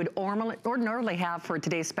is what we would ordinarily have for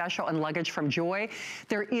today's special and luggage from Joy.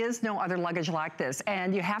 There is no other luggage like this,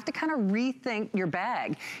 and you have to kind of rethink your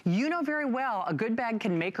bag. You know very well a good bag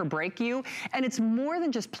can make or break you, and it's more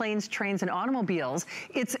than just planes, trains, and automobiles.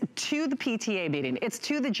 It's to the PTA meeting. It's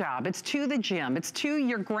to the job. It's to the gym. It's to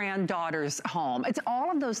your granddaughter's home. It's all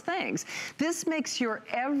of those things. This makes your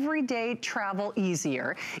everyday travel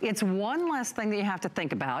easier. It's one less thing that you have to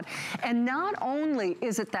think about. And not only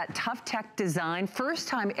is it that tough tech design, first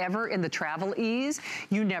time ever in the travel ease,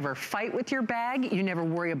 you never fight with your bag. You never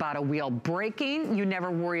worry about a wheel breaking. You never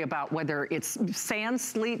worry about whether it's sand,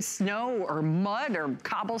 sleet, snow, or mud, or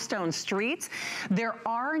cobblestone streets. There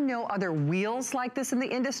are no other wheels like this in the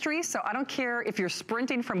industry, so I don't care if you're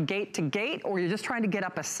sprinting from gate to gate or you're just trying to get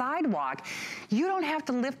up a sidewalk. You don't have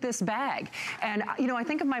to lift this bag. And, you know, I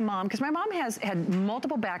think of my mom, because my mom has had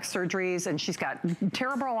multiple back surgeries and she's got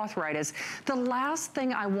terrible arthritis. The last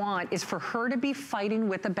thing I want is for her to be fighting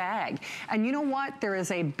with a bag. And you know what? There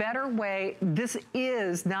is a better way. This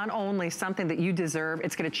is not only something that you deserve,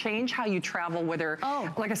 it's going to change how you travel, whether,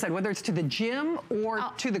 like I said, whether it's to the gym or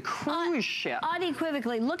to the cruise ship.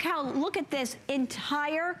 Unequivocally, look at this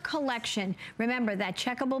entire collection. Remember that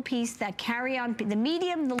checkable piece, that carry-on, the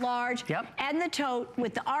medium, the large, and the tote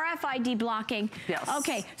with the RFID blocking. Yes.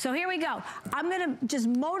 Okay, so here we go. I'm gonna just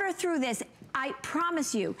motor through this. I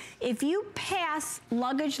promise you, if you pass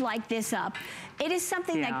luggage like this up, it is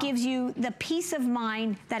something that gives you the peace of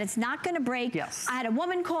mind that it's not gonna break. Yes. I had a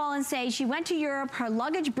woman call and say she went to Europe, her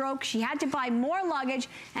luggage broke, she had to buy more luggage,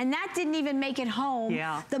 and that didn't even make it home.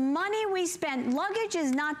 Yeah. The money we spent, luggage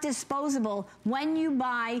is not disposable when you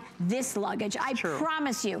buy this luggage. I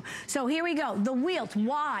promise you. So here we go, the wheels.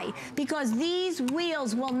 Why? Because these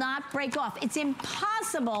wheels will not break off. It's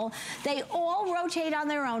impossible. They all rotate on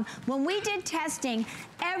their own. When we did testing,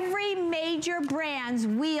 every major brand's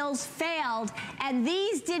wheels failed, and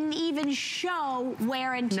these didn't even show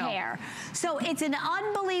wear and tear. So it's an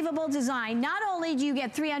unbelievable design. Not only do you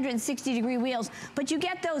get 360-degree wheels, but you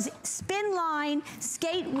get those spin line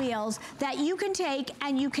skate wheels that you can take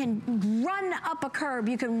and you can run up a curb,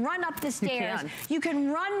 you can run up the stairs, you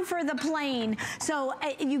can run for the plane. So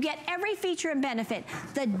you get every feature and benefit.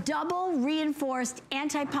 The double reinforced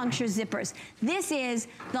anti-puncture zippers. This is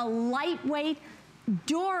the lightweight,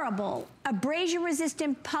 durable,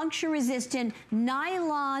 abrasion-resistant, puncture-resistant,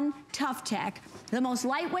 nylon tough tech, the most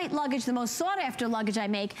lightweight luggage, the most sought-after luggage I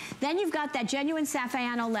make. Then you've got that genuine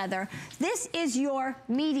Saffiano leather. This is your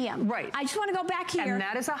medium. Right. I just want to go back here. And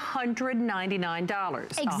that is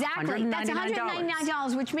 $199. Exactly. That's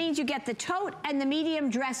 $199, which means you get the tote and the medium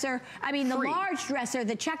dresser, the large dresser,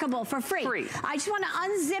 the checkable, for free. I just want to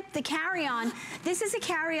unzip the carry-on. This is a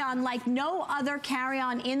carry-on like no other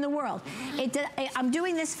carry-on in the world. I'm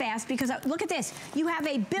doing this fast because because look at this. You have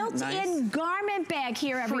a built-in garment bag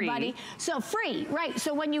here, everybody. So free, right?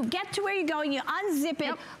 So when you get to where you're going, you unzip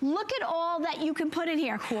it. Look at all that you can put in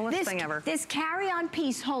here. Coolest thing ever. This carry-on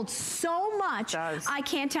piece holds so much. I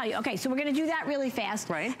can't tell you. Okay, so we're gonna do that really fast.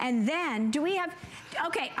 Right. And then, do we have,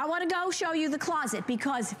 okay, I wanna go show you the closet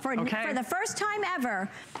because for the first time ever,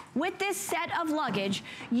 with this set of luggage,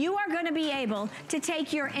 you are gonna be able to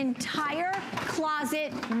take your entire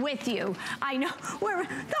closet with you. I know,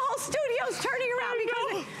 the whole studio's turning around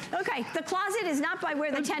because, okay, the closet is not by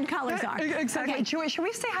where the 10 colors are. Exactly. Okay. Joy, should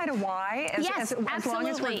we say hi to Y? Yes,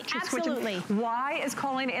 absolutely, absolutely. Y is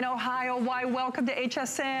calling in Ohio. Y, welcome to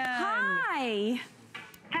HSN. Hi.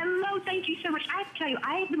 Hello, thank you so much. I have to tell you,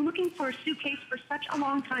 I have been looking for a suitcase for such a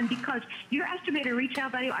long time because your estimated retail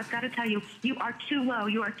value, I've got to tell you, you are too low.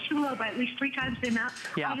 You are too low by at least 3 times the amount.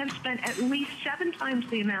 I have spent at least 7 times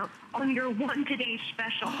the amount on your one today's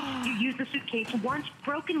special. You use the suitcase once,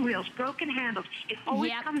 broken wheels, broken handles. It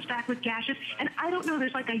always comes back with gashes. And I don't know,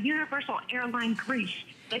 there's like a universal airline grease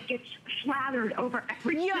that gets slathered over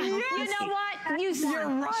everything. You know what? You're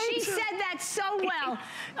right. She said that so well.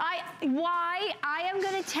 I am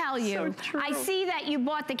going to tell you, I see that you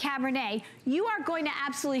bought the Cabernet. You are going to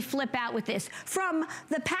absolutely flip out with this. From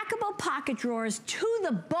the packable pocket drawers to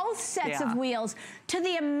the both sets of wheels, to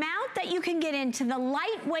the amount that you can get into, the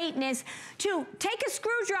lightweightness, to take a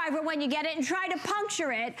screwdriver when you get it and try to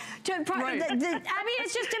puncture it. I mean,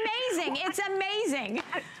 it's just amazing. It's amazing.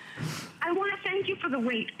 I want to thank you for the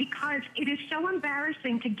wait because it is so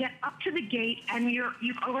embarrassing to get up to the gate and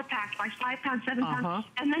you've overpacked by 5 pounds, 7 pounds,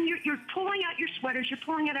 and then you're pulling out your sweaters, you're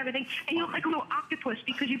pulling out everything, and you look like a little octopus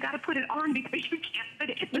because you've got to put it on because you can't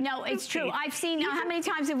fit it in the suitcase. It's true. I've seen, how many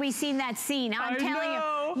times have we seen that scene? I'm telling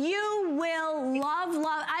you, you will love,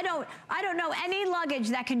 I don't know any luggage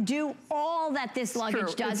that can do all that this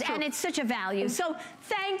luggage does, and it's such a value. So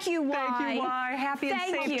thank you, Y. Thank you, Y. Happy and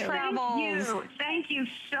safe travels. Thank you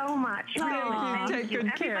so much. Really, thank you.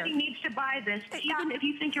 Everybody needs to buy this. Even if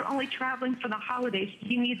you think you're only traveling for the holidays,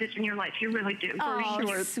 you need this in your life. You really do.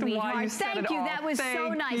 Sweetheart. Thank you. That was so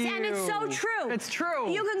nice. And it's so true. It's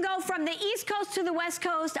true. You can go from the East Coast to the West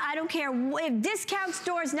Coast. I don't care if discount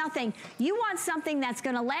stores, nothing. You want something that's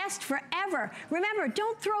going to last forever. Remember,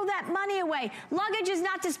 don't throw that money away. Luggage is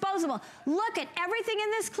not disposable. Look at everything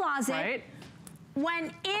in this closet.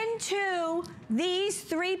 Went into these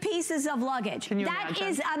 3 pieces of luggage. That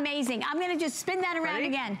is amazing. I'm going to just spin that around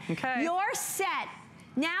again. Your set.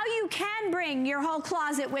 Now you can bring your whole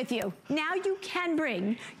closet with you. Now you can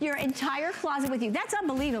bring your entire closet with you. That's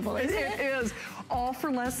unbelievable, isn't it? It is. All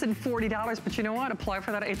for less than $40. But you know what? Apply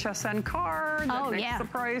for that HSN card. That makes the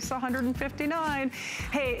price $159.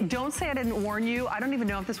 Hey, don't say I didn't warn you. I don't even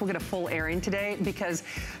know if this will get a full airing today because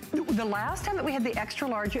the last time that we had the extra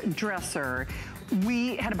large dresser,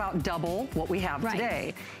 we had about double what we have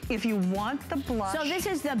today. If you want the blush. So this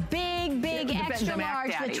is the big extra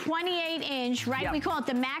large, the 28-inch, right? We call it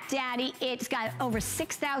the Mac Daddy. It's got over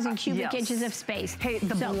 6,000 cubic inches of space. Hey,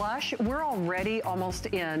 the blush, we're already almost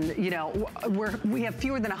in, you know, we have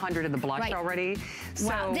fewer than 100 of the blush already.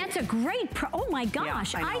 Wow, that's a great, oh my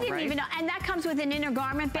gosh. I didn't even know. And that comes with an inner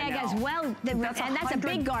garment bag as well. And that's a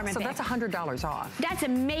big garment bag. So that's $100 off. That's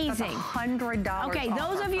amazing. That's $100 off. Okay,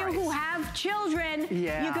 those of you who have children,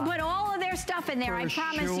 you can put all of their stuff in there. I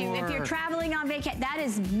promise you. If you're traveling on vacation, that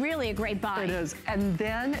is really a great buy. It is. And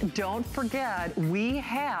then don't forget, we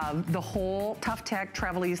have the whole Tough Tech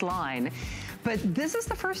Travelese line. But this is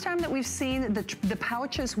the first time that we've seen the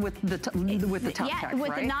pouches with the Tough Tech,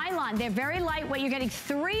 with the nylon. They're very lightweight. You're getting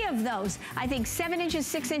 3 of those. I think 7 inches,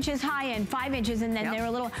 6 inches high and 5 inches, and then they're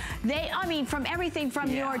a little. I mean, from everything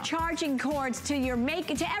from your charging cords to your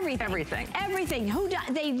to everything. Everything.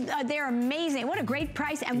 They're amazing. What a great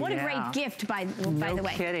price and what a great gift by the way. No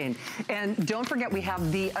kidding. And don't forget, we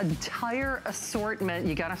have the entire assortment.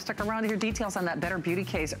 You got to stick around to hear details on that Better Beauty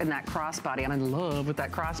case and that crossbody. I'm in love with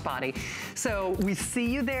that crossbody. So we see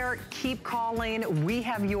you there. Keep calling. We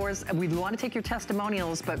have yours. We want to take your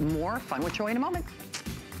testimonials, but more Fun with Joy in a moment.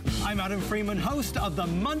 I'm Adam Freeman, host of the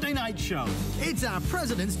Monday Night Show. It's our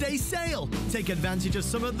President's Day sale. Take advantage of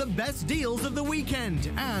some of the best deals of the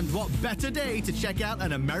weekend. And what better day to check out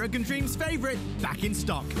an American Dream's favorite back in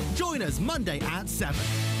stock. Join us Monday at 7.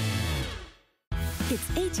 It's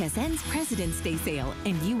HSN's President's Day sale,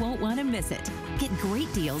 and you won't want to miss it. Get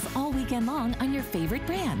great deals all weekend long on your favorite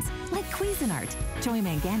brands, like Cuisinart, Joy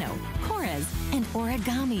Mangano, Korres, and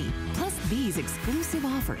Origami. Plus these exclusive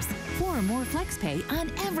offers. 4 or more FlexPay on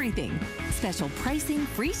everything. Special pricing,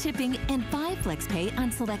 free shipping, and 5 FlexPay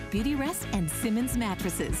on select Beautyrest and Simmons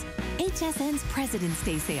mattresses. HSN's President's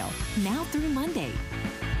Day sale, now through Monday.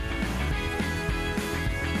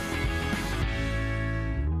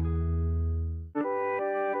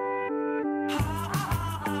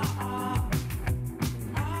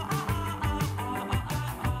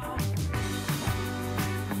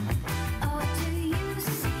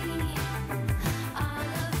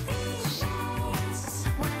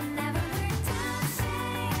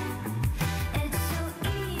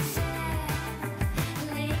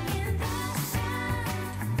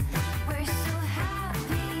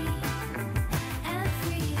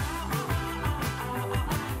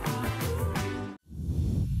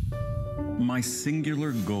 My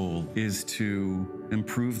singular goal is to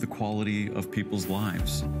improve the quality of people's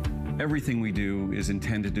lives. Everything we do is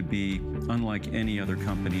intended to be unlike any other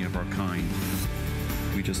company of our kind.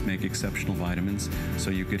 We just make exceptional vitamins so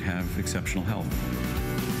you could have exceptional health.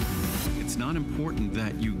 It's not important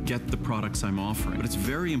that you get the products I'm offering, but it's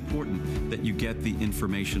very important that you get the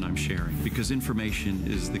information I'm sharing, because information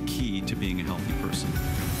is the key to being a healthy person.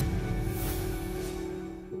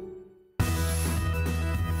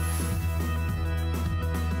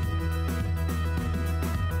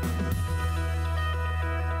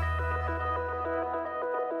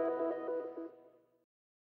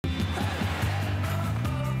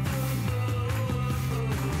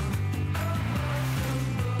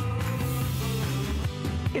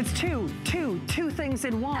 It's two things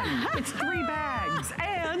in one. It's 3 bags,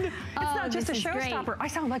 and it's not just a showstopper. I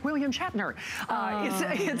sound like William Shatner.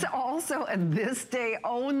 It's also a this day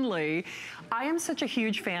only. I am such a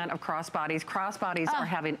huge fan of crossbodies. Crossbodies are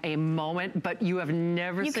having a moment, but you have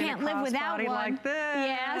never seen a crossbody like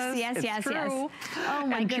this. Yes. Oh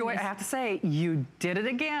my goodness. Joy, I have to say, you did it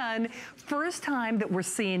again. First time that we're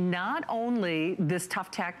seeing not only this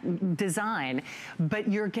tough tack design,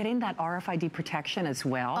 but you're getting that RFID protection as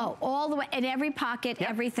well. Oh, all the way in every pocket,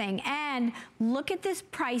 everything. And look at this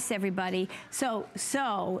price, everybody. So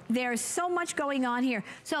there's so much going on here.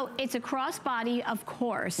 So it's a crossbody, of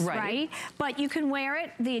course, right? But you can wear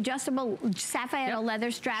it, the adjustable sapphire leather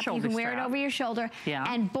strap. You can wear it over your shoulder.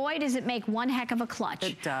 And boy, does it make one heck of a clutch.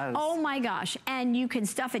 It does. Oh my gosh. And you can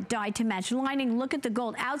stuff it dyed to match lining. Look at the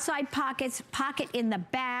gold outside pockets, pocket in the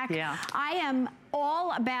back. I am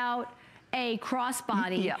all about a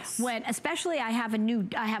crossbody when, especially I have a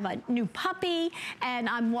new puppy, and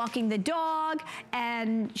I'm walking the dog,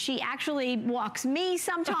 and she actually walks me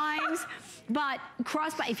sometimes. But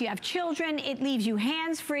crossbody, if you have children, it leaves you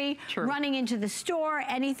hands-free, running into the store,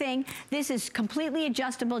 anything. This is completely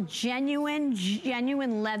adjustable, genuine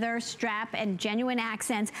leather strap and genuine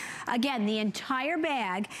accents. Again, the entire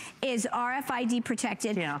bag is RFID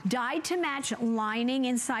protected, dyed to match lining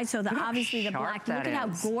inside, so obviously the black. Look at how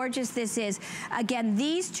gorgeous this is. Again,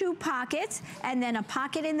 these 2 pockets and then a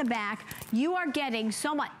pocket in the back. You are getting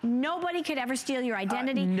so much. Nobody could ever steal your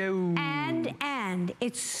identity. No. And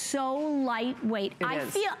it's so lightweight.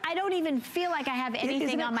 I don't even feel like I have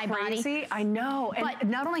anything on my body. I know.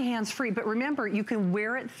 And not only hands-free, but remember, you can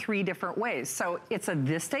wear it 3 different ways. So it's a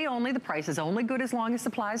this day only. The price is only good as long as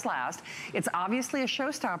supplies last. It's obviously a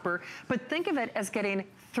showstopper, but think of it as getting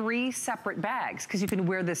 3 separate bags, because you can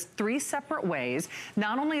wear this 3 separate ways.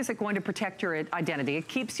 Not only is it going to protect your identity, it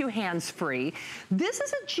keeps you hands-free. This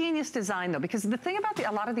is a genius design, though, because the thing about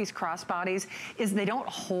a lot of these crossbodies is they don't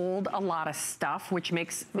hold a lot of stuff, which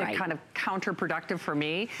makes it kind of counterproductive for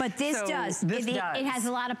me. But this does. It has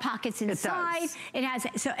a lot of pockets inside. It has,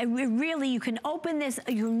 so it really, you can open this,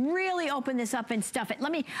 you can really open this up and stuff it.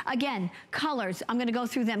 Let me, again, colors, I'm gonna go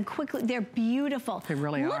through them quickly. They're beautiful. They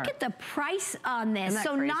really are. Look at the price on this.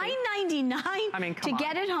 So $9.99 to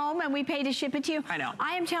get it home, and we pay to ship it to you. I know.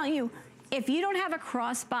 I am telling you, if you don't have a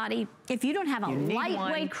crossbody, if you don't have a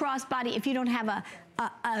lightweight crossbody, if you don't have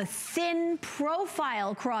a thin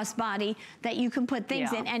profile crossbody that you can put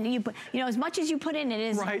things in, and you put, as much as you put in,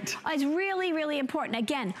 it's really, really important.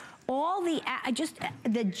 Again, all the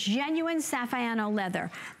the genuine Saffiano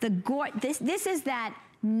leather. This is that.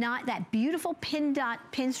 Not that beautiful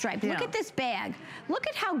pinstripe. Look at this bag. Look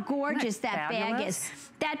at how gorgeous that bag is.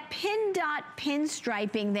 That pin dot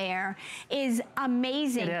pinstriping there is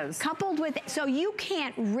amazing. It is. Coupled with, so you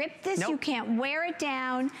can't rip this, you can't wear it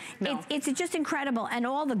down. It's just incredible. And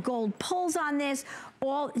all the gold pulls on this,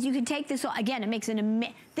 you can take this, again, it makes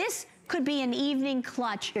this could be an evening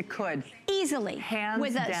clutch. It could. Easily. Hands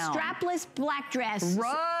with a down. strapless black dress.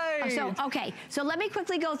 Right. So let me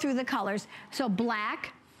quickly go through the colors. So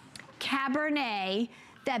black, Cabernet,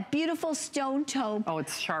 that beautiful stone taupe. Oh,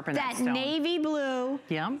 it's sharp in that stone. That navy blue.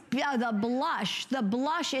 Yeah. The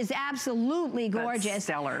blush is absolutely gorgeous. That's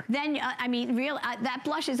stellar. Then, I mean, that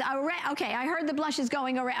blush is, okay, I heard the blush is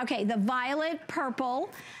going around. Okay, the violet purple,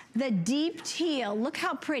 the deep teal. Look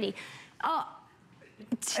how pretty.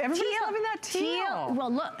 Everybody's loving that teal.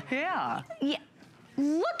 Well, look. Yeah.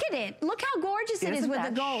 Look at it. Look how gorgeous it is with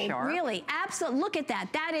the gold. Sharp? Really, absolutely. Look at that.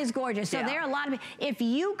 That is gorgeous. So there are a lot of, if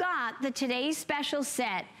you got the today's special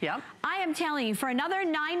set, I am telling you, for another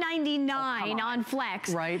 $9.99 on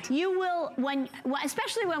Flex, you will,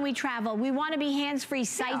 especially when we travel, we want to be hands-free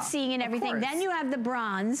sightseeing and everything. Then you have the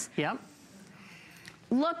bronze. Yep.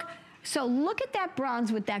 Look. So look at that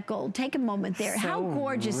bronze with that gold. Take a moment there. So How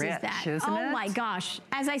gorgeous rich, is that? isn't Oh it? my gosh.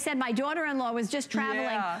 As I said, my daughter-in-law was just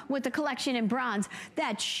traveling with the collection in bronze.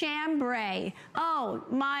 That chambray. Oh,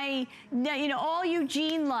 my, you know, all you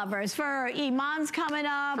jean lovers for Iman's coming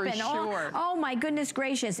up. For and sure. Oh my goodness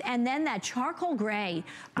gracious. And then that charcoal gray.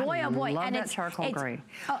 Boy, oh boy. Love And that charcoal gray.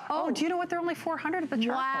 Oh, do you know what? They're only 400 at the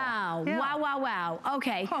charcoal. Wow. Yeah. Wow, wow, wow.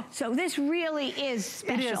 Okay. So this really is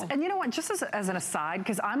special. It is. And you know what? Just as an aside,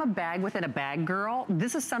 because I'm a bag within a bag girl,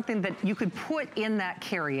 this is something that you could put in that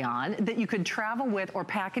carry-on, that you could travel with or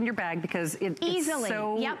pack in your bag because it's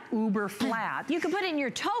so uber flat. You can put it in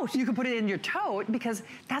your tote. You can put it in your tote because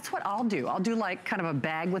that's what I'll do. I'll do like kind of a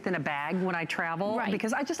bag within a bag when I travel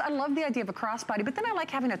because I love the idea of a crossbody, but then I like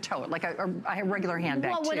having a tote, like a regular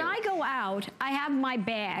handbag Well, when I go out, I have my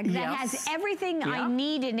bag that has everything I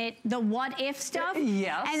need in it, the what-if stuff.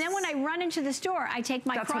 Yes. And then when I run into the store, I take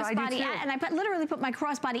my crossbody out, and I literally put my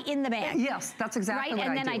crossbody in the bag. Yes, that's exactly what I do.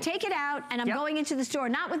 And then I take it out, and I'm going into the store,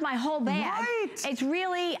 not with my whole bag. Right. It's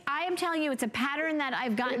really, I am telling you, it's a pattern that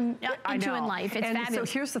I've gotten into in life. It's fabulous.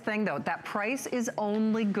 So here's the thing, though. That price is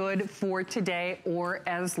only good for today or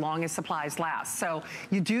as long as supplies last. So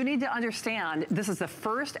you do need to understand this is the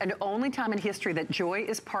first and only time in history that Joy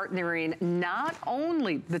is partnering not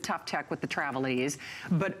only the Tough Tech with the Travelese,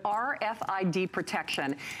 but RFID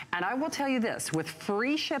protection. And I will tell you this, with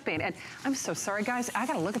free shipping, and I'm so sorry, guys, I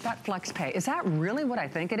got to look at that FlexPay. Is that really what I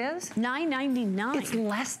think it is? $9.99. It's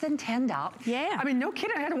less than $10. Yeah. I mean, no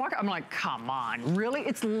kidding, I had to walk, I'm like, come on, really?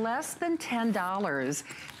 It's less than $10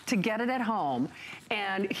 to get it at home.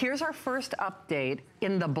 And here's our first update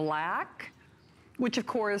in the black, which of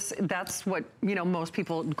course, that's what, you know, most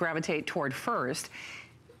people gravitate toward first.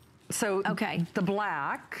 So the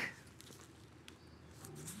black,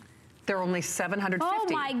 they're only $750 Oh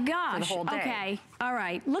my gosh. for the whole day. Okay. All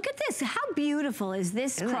right. Look at this. How beautiful is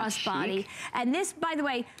this crossbody? And this, by the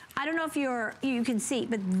way, I don't know if you can see,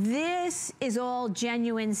 but this is all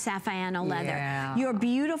genuine Saffiano leather. Yeah. Your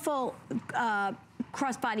beautiful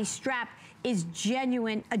crossbody strap is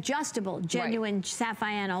genuine, adjustable, genuine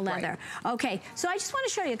Saffiano leather. Okay, so I just want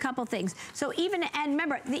to show you a couple things. So even, and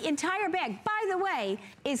remember, the entire bag, by the way,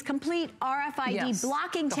 is complete RFID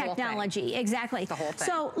blocking technology. Exactly. The whole thing.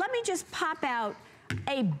 So let me just pop out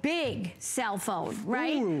a big cell phone,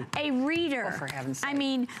 right? Ooh. A reader. Oh, for heaven's sake. I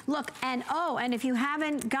mean, look, and and if you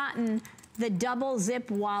haven't gotten the double zip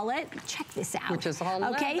wallet, check this out. Which is all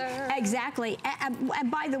leather. Exactly. And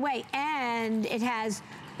by the way, and it has,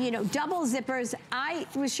 you know, double zippers. I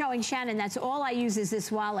was showing Shannon, that's all I use is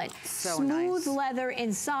this wallet. So Smooth nice. leather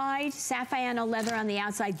inside, Saffiano leather on the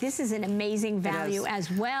outside. This is an amazing value as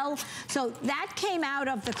well. So that came out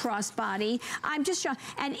of the crossbody. I'm just showing,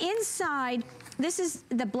 and inside, this is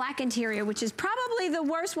the black interior, which is probably the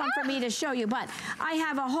worst one for me to show you, but I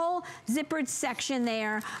have a whole zippered section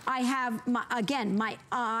there. I have, my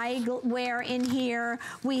eyewear in here.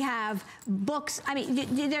 We have books. I mean,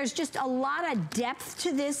 there's just a lot of depth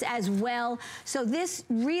to this as well. So this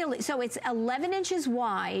really, so it's 11 inches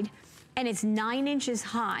wide, and it's 9 inches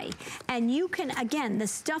high. And you can, again, the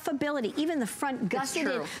stuffability, even the front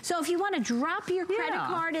gusseted. So if you want to drop your credit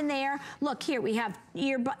card in there, look here, we have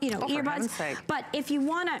earbuds. But if you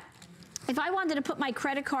want to, if I wanted to put my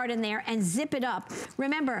credit card in there and zip it up,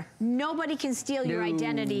 remember, nobody can steal your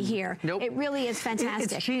identity here. It really is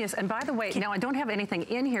fantastic. It's genius. And by the way, now I don't have anything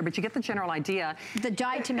in here, but you get the general idea. The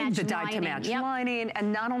dyed-to-match lining. The dyed-to-match lining.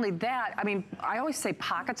 And not only that, I mean, I always say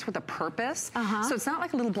pockets with a purpose. So it's not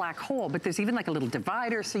like a little black hole, but there's even like a little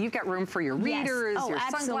divider. So you've got room for your readers, your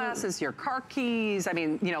sunglasses, your car keys. I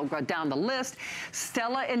mean, you know, go down the list.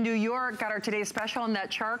 Stella in New York got our today's special on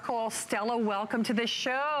that charcoal. Stella, welcome to the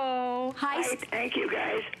show. Hi, thank you,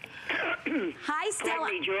 guys. Hi, Stella.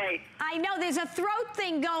 Hi, Joy. I know there's a throat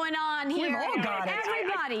thing going on here. We've all got it.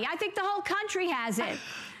 Everybody. I think the whole country has it.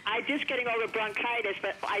 I'm just getting over bronchitis,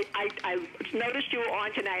 but I noticed you were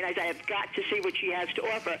on tonight. I have got to see what she has to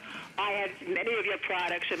offer. I have many of your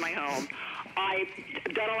products in my home. I've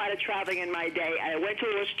done a lot of traveling in my day. I went to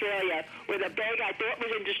Australia with a bag I thought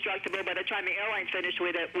was indestructible. By the time the airline finished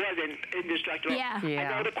with it, wasn't indestructible. I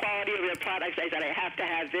know the quality of your products. I said I have to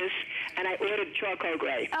have this, and I ordered charcoal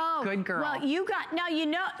gray. Oh, good girl. Well, you got, now you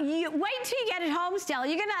know, wait till you get it home, Stella.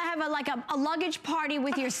 You're gonna have a luggage party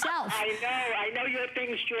with yourself. I know your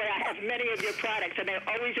things, Joy. I have many of your products, and they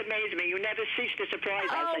always amaze me. You never cease to surprise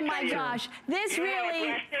us. Oh my gosh, this you really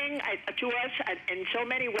are a blessing to us in so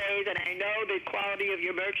many ways, and I know the quality of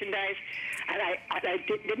your merchandise, and I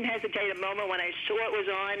didn't hesitate a moment when I saw it was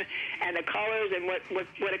on, and the colors and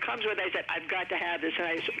what it comes with. I said, I've got to have this,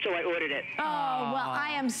 and so I ordered it. Oh, well,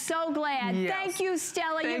 I am so glad. Yes. Thank you,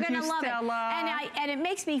 Stella. You're going to love it. And it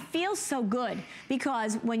makes me feel so good,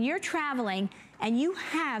 because when you're traveling and you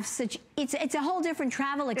have such, it's a whole different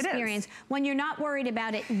travel experience when you're not worried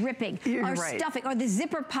about it ripping or stuffing or the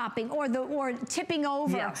zipper popping or tipping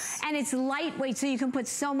over. Yes. And it's lightweight, so you can put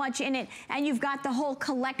so much in it, and you've got the whole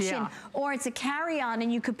collection. Or it's a carry-on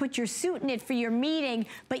and you could put your suit in it for your meeting,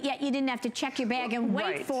 but yet you didn't have to check your bag and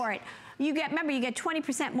wait for it. You get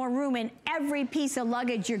 20% more room in every piece of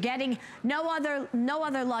luggage you're getting. No other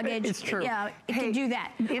luggage. It's true. Yeah, it can do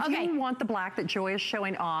that. If you want the black that Joy is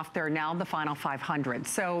showing off, they're now the final 500.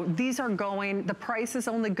 So these are going, the price is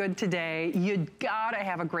only good today. You gotta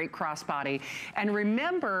have a great crossbody. And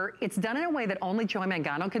remember, it's done in a way that only Joy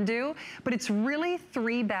Mangano can do, but it's really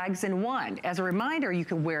 3 bags in one. As a reminder, you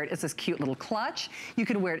can wear it as this cute little clutch. You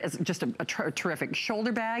can wear it as just a terrific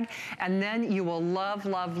shoulder bag. And then you will love,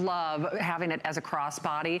 love, love having it as a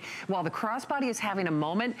crossbody. While the crossbody is having a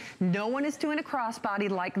moment, no one is doing a crossbody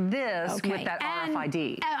like this with that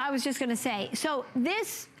RFID. I was just going to say, so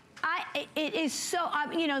this, it is so,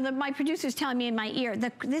 you know, my producer's telling me in my ear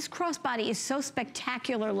that this crossbody is so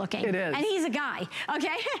spectacular looking. It is. And he's a guy,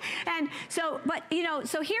 okay? And so, but, you know,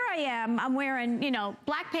 so here I am, I'm wearing, you know,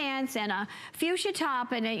 black pants and a fuchsia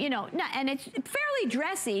top and, you know, and it's fairly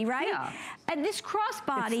dressy, right? Yeah. And this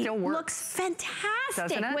crossbody looks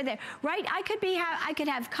fantastic with it, right? I could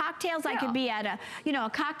have cocktails. I could be at a, you know, a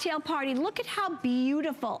cocktail party. Look at how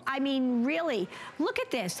beautiful. I mean, really, look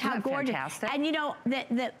at this, how gorgeous. Fantastic? And you know,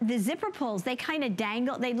 the zipper pulls, they kind of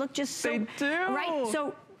dangle. They look just so, right?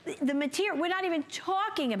 So the material, we're not even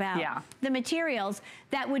talking about the materials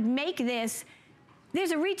that would make this.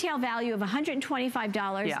 There's a retail value of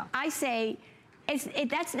 $125. Yeah. I say,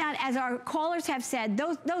 that's not, as our callers have said,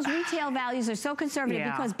 those retail values are so conservative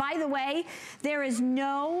because, by the way, there is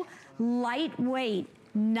no lightweight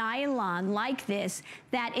nylon like this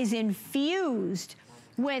that is infused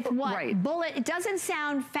with what bullet, it doesn't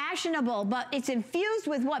sound fashionable, but it's infused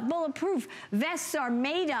with what bulletproof vests are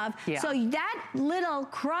made of. Yeah. So that little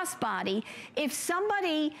crossbody, if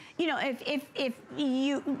somebody, you know, if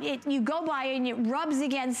you go by and it rubs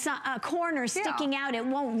against a corner sticking out, it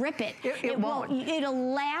won't rip it. It won't.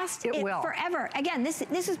 It'll last forever. Again,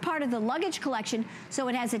 this is part of the luggage collection, so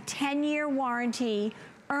it has a 10-year warranty.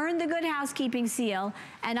 Earn the Good Housekeeping seal,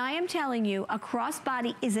 and I am telling you, a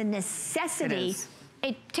crossbody is a necessity.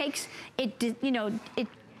 It takes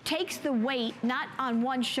the weight not on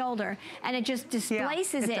one shoulder, and it just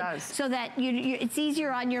displaces it so that it's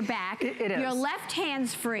easier on your back. It is. Your left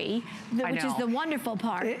hand's free, which is the wonderful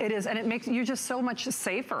part. It is, and it makes you just so much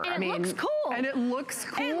safer. And it looks cool. And it looks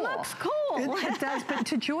cool. It looks cool. It does, but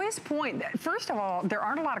to Joy's point, first of all, there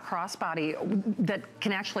aren't a lot of crossbody that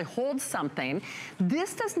can actually hold something.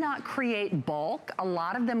 This does not create bulk. A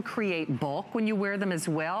lot of them create bulk when you wear them as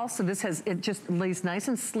well. So it just lays nice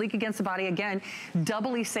and sleek against the body. Again,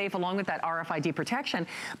 doubly safe along with that RFID protection.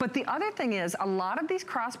 But the other thing is, a lot of these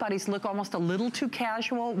crossbodies look almost a little too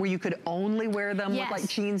casual, where you could only wear them with like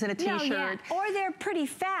jeans and a t-shirt. Or they're pretty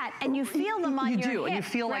fat and you feel them on your hip. You do, and you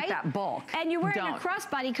feel like that bulk. And you're wearing a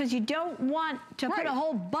crossbody because you don't want to put a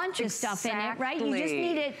whole bunch of stuff in it, right? You just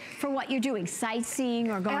need it for what you're doing, sightseeing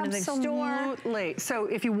or going to the store. Absolutely. So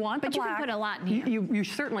if you want the black, you can put a lot in here. You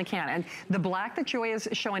certainly can. And the black that Joy is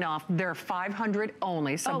showing off, there are 500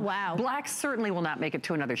 only. So black certainly will not make it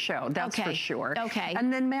to another show. That's for sure. Okay.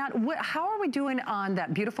 And then Matt, how are we doing on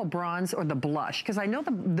that beautiful bronze or the blush? Because I know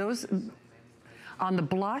those on the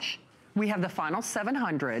blush, we have the final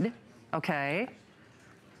 700. Okay.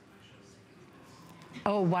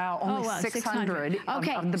 Oh wow, only 600.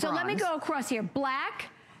 Okay, of the so bronze. Let me go across here. Black.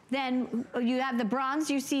 Then you have the bronze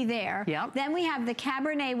you see there. Yep. Then we have the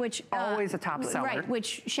Cabernet, which always a top seller. Right,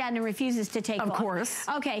 which Shannon refuses to take off. Of course.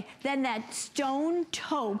 Okay. Then that stone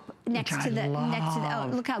taupe next to the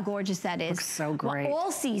look how gorgeous that is. Looks so great. Well,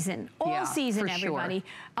 all season, everybody.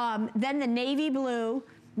 Sure. Then the navy blue.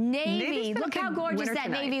 Navy, look how gorgeous that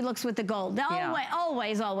navy looks with the gold.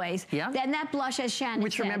 Always, always. Yeah. Then that blush, as Shannon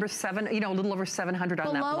said. Remember, a little over 700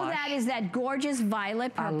 on that blush. Below that is that gorgeous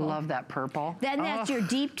violet purple. I love that purple. Then that's your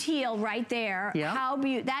deep teal right there. Yeah. How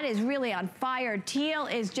beautiful. That is really on fire. Teal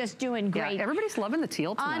is just doing great. Yeah, everybody's loving the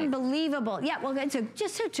teal tonight. Unbelievable. Yeah, well, it's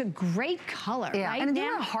just such a great color. Yeah, right? And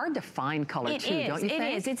it's a hard to find color too, don't you think?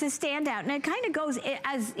 It is. It's a standout. And it kind of goes,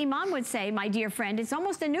 as Iman would say, my dear friend, it's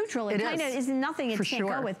almost a neutral. It kind of is nothing. It's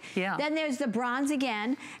sure. go with. Yeah. Then there's the bronze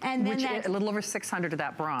again, and then a little over 600 of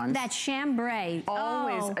that bronze. That chambray.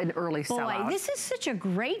 Always an early sellout. Boy, this is such a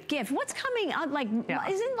great gift. What's coming up? Like,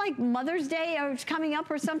 isn't like Mother's Day or coming up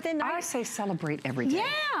or something? I say celebrate every day.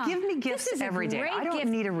 Yeah. Give me gifts every day. I don't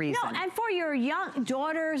need a reason. No, and for your young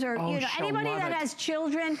daughters or anybody that has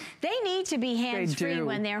children, they need to be hands-free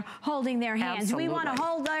when they're holding their hands. Absolutely. We want to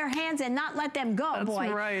hold their hands and not let them go, boy.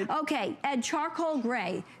 That's right. Okay, and charcoal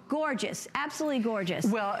gray. Gorgeous, absolutely gorgeous.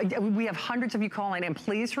 Well, we have hundreds of you calling, and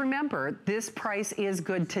please remember, this price is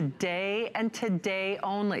good today and today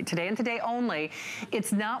only. Today and today only.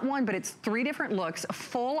 It's not one, but it's 3 different looks,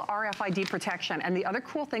 full RFID protection. And the other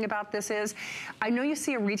cool thing about this is, I know you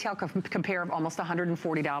see a retail compare of almost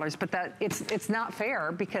 $140, but it's not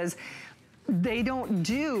fair because they don't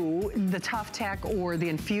do the tough tech or the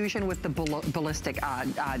infusion with the ballistic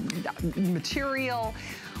material.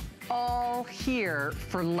 All here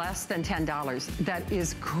for less than $10. That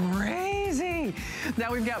is crazy.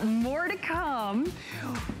 Now we've got more to come.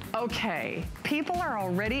 Okay, people are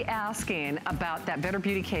already asking about that Better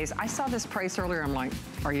Beauty case. I saw this price earlier. I'm like,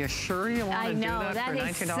 are you sure you want to do that for $19? That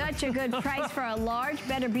is such a good price for a large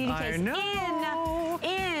Better Beauty case. I know.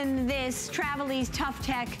 In this Travelese Tough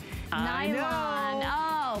Tech nylon.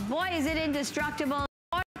 Oh, boy, is it indestructible.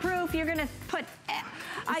 Waterproof. You're going to put,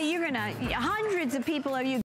 hundreds of people of you